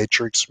the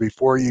matrix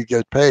before you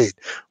get paid.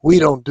 We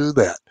don't do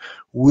that.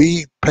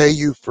 We pay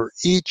you for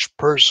each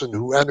person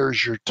who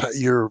enters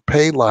your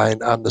pay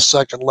line on the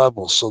second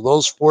level. So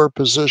those 4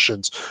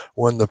 positions,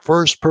 when the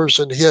first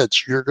person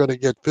hits, you're going to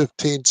get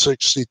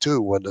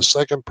 1562. When the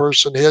second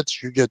person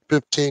hits, you get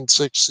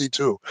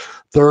 1562.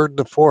 Third and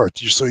the fourth.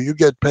 So you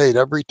get paid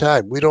every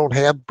time. We don't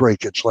have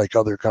breakage like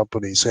other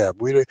companies have.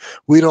 We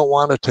don't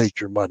want to take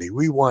your money.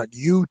 We want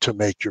you to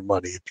make your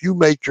money. If you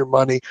make your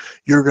money,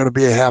 you're going to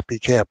be a happy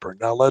camper.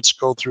 Now let's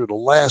go through the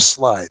last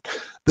slide.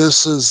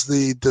 This is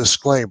the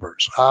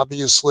disclaimers.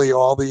 Obviously,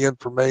 all the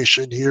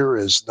information here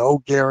is no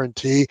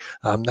guarantee.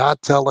 I'm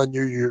not telling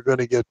you you're going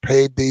to get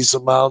paid these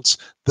amounts.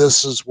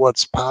 This is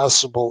what's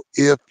possible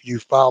if you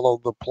follow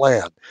the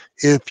plan,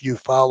 if you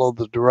follow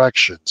the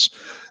directions.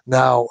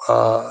 Now,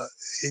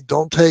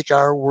 don't take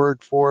our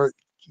word for it.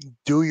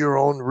 Do your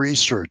own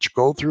research.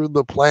 Go through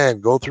the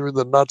plan. Go through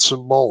the nuts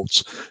and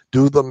bolts.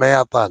 Do the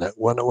math on it.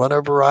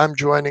 Whenever I'm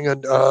joining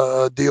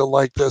a deal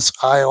like this,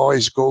 I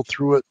always go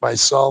through it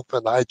myself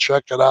and I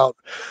check it out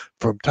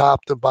from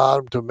top to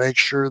bottom to make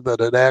sure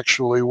that it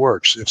actually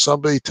works. If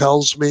somebody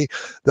tells me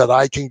that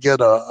I can get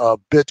a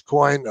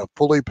Bitcoin, a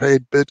fully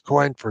paid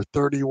Bitcoin for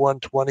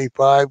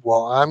 31.25,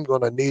 well, I'm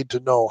going to need to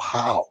know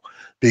how,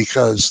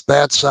 because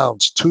that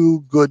sounds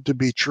too good to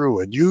be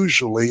true. And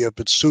usually, if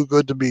it's too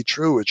good to be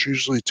true, it's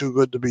usually too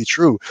good to be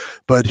true.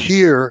 But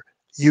here,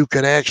 you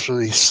can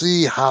actually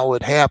see how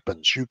it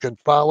happens. You can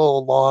follow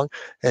along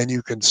and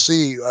you can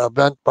see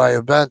event by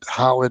event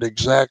how it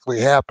exactly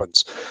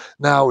happens.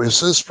 Now, is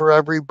this for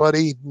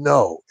everybody?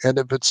 No. And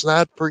if it's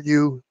not for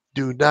you,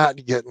 do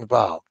not get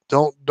involved.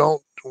 Don't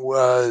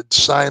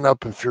sign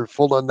up if you're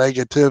full of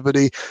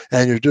negativity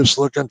and you're just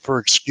looking for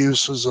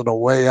excuses and a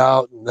way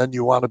out, and then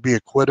you want to be a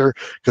quitter,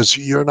 because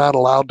you're not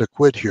allowed to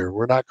quit here.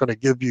 We're not going to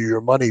give you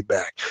your money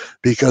back,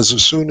 because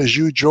as soon as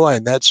you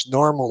join, that's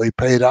normally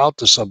paid out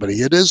to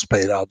somebody. It is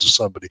paid out to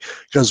somebody,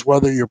 because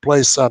whether you're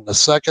placed on the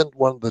second,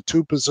 one of the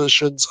two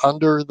positions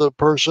under the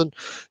person,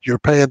 you're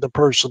paying the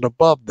person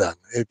above them.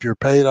 If you're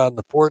paid on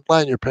the fourth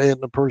line, you're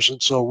paying the person.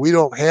 So we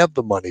don't have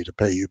the money to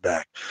pay you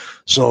back.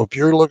 So if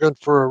you're looking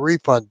for a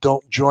refund,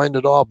 don't join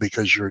at all,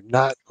 because you're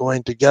not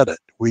going to get it.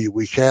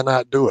 We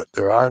cannot do it.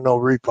 There are no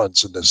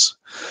refunds in this.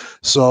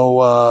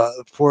 So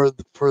for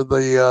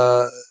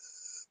the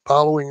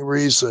following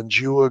reasons,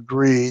 you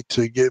agree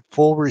to get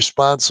full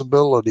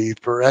responsibility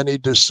for any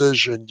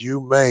decision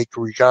you make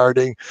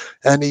regarding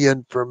any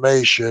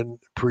information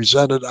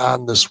presented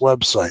on this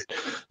website.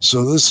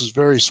 So this is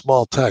very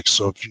small text.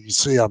 So if you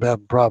see I'm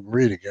having a problem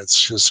reading it, it's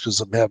just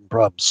because I'm having a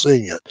problem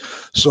seeing it.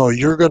 So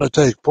you're going to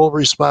take full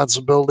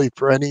responsibility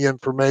for any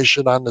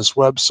information on this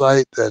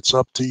website. That's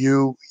up to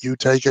you. You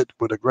take it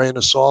with a grain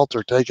of salt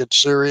or take it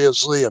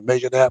seriously and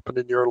make it happen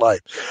in your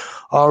life.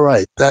 All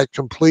right, that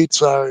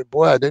completes our.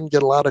 Boy, I didn't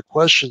get a lot of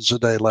questions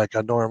today like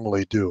I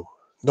normally do.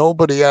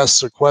 Nobody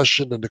asks a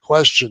question in the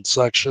question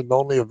section,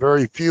 only a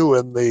very few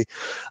in the.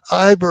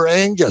 Ivor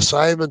Angus,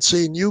 I haven't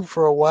seen you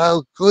for a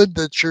while. Good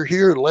that you're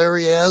here.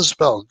 Larry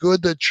Asbell,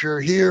 good that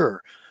you're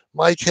here.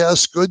 Mike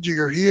Hess, good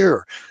you're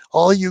here.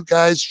 All you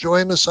guys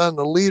join us on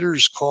the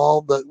leaders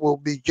call that will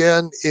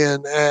begin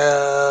in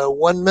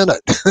 1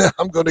 minute.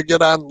 I'm going to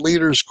get on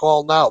leaders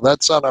call now.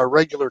 That's on our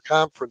regular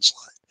conference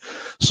line.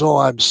 So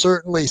I'm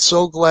certainly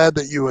so glad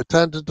that you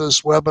attended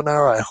this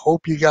webinar. I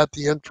hope you got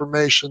the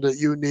information that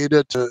you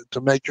needed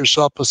to make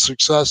yourself a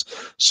success.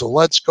 So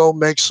let's go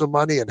make some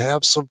money and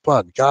have some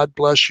fun. God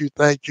bless you.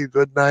 Thank you.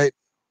 Good night.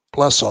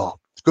 Bless all.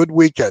 Good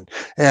weekend.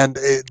 And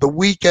the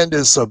weekend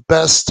is the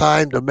best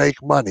time to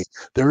make money.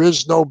 There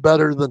is no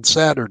better than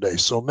Saturday.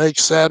 So make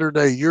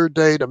Saturday your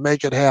day to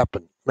make it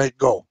happen. Make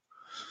go.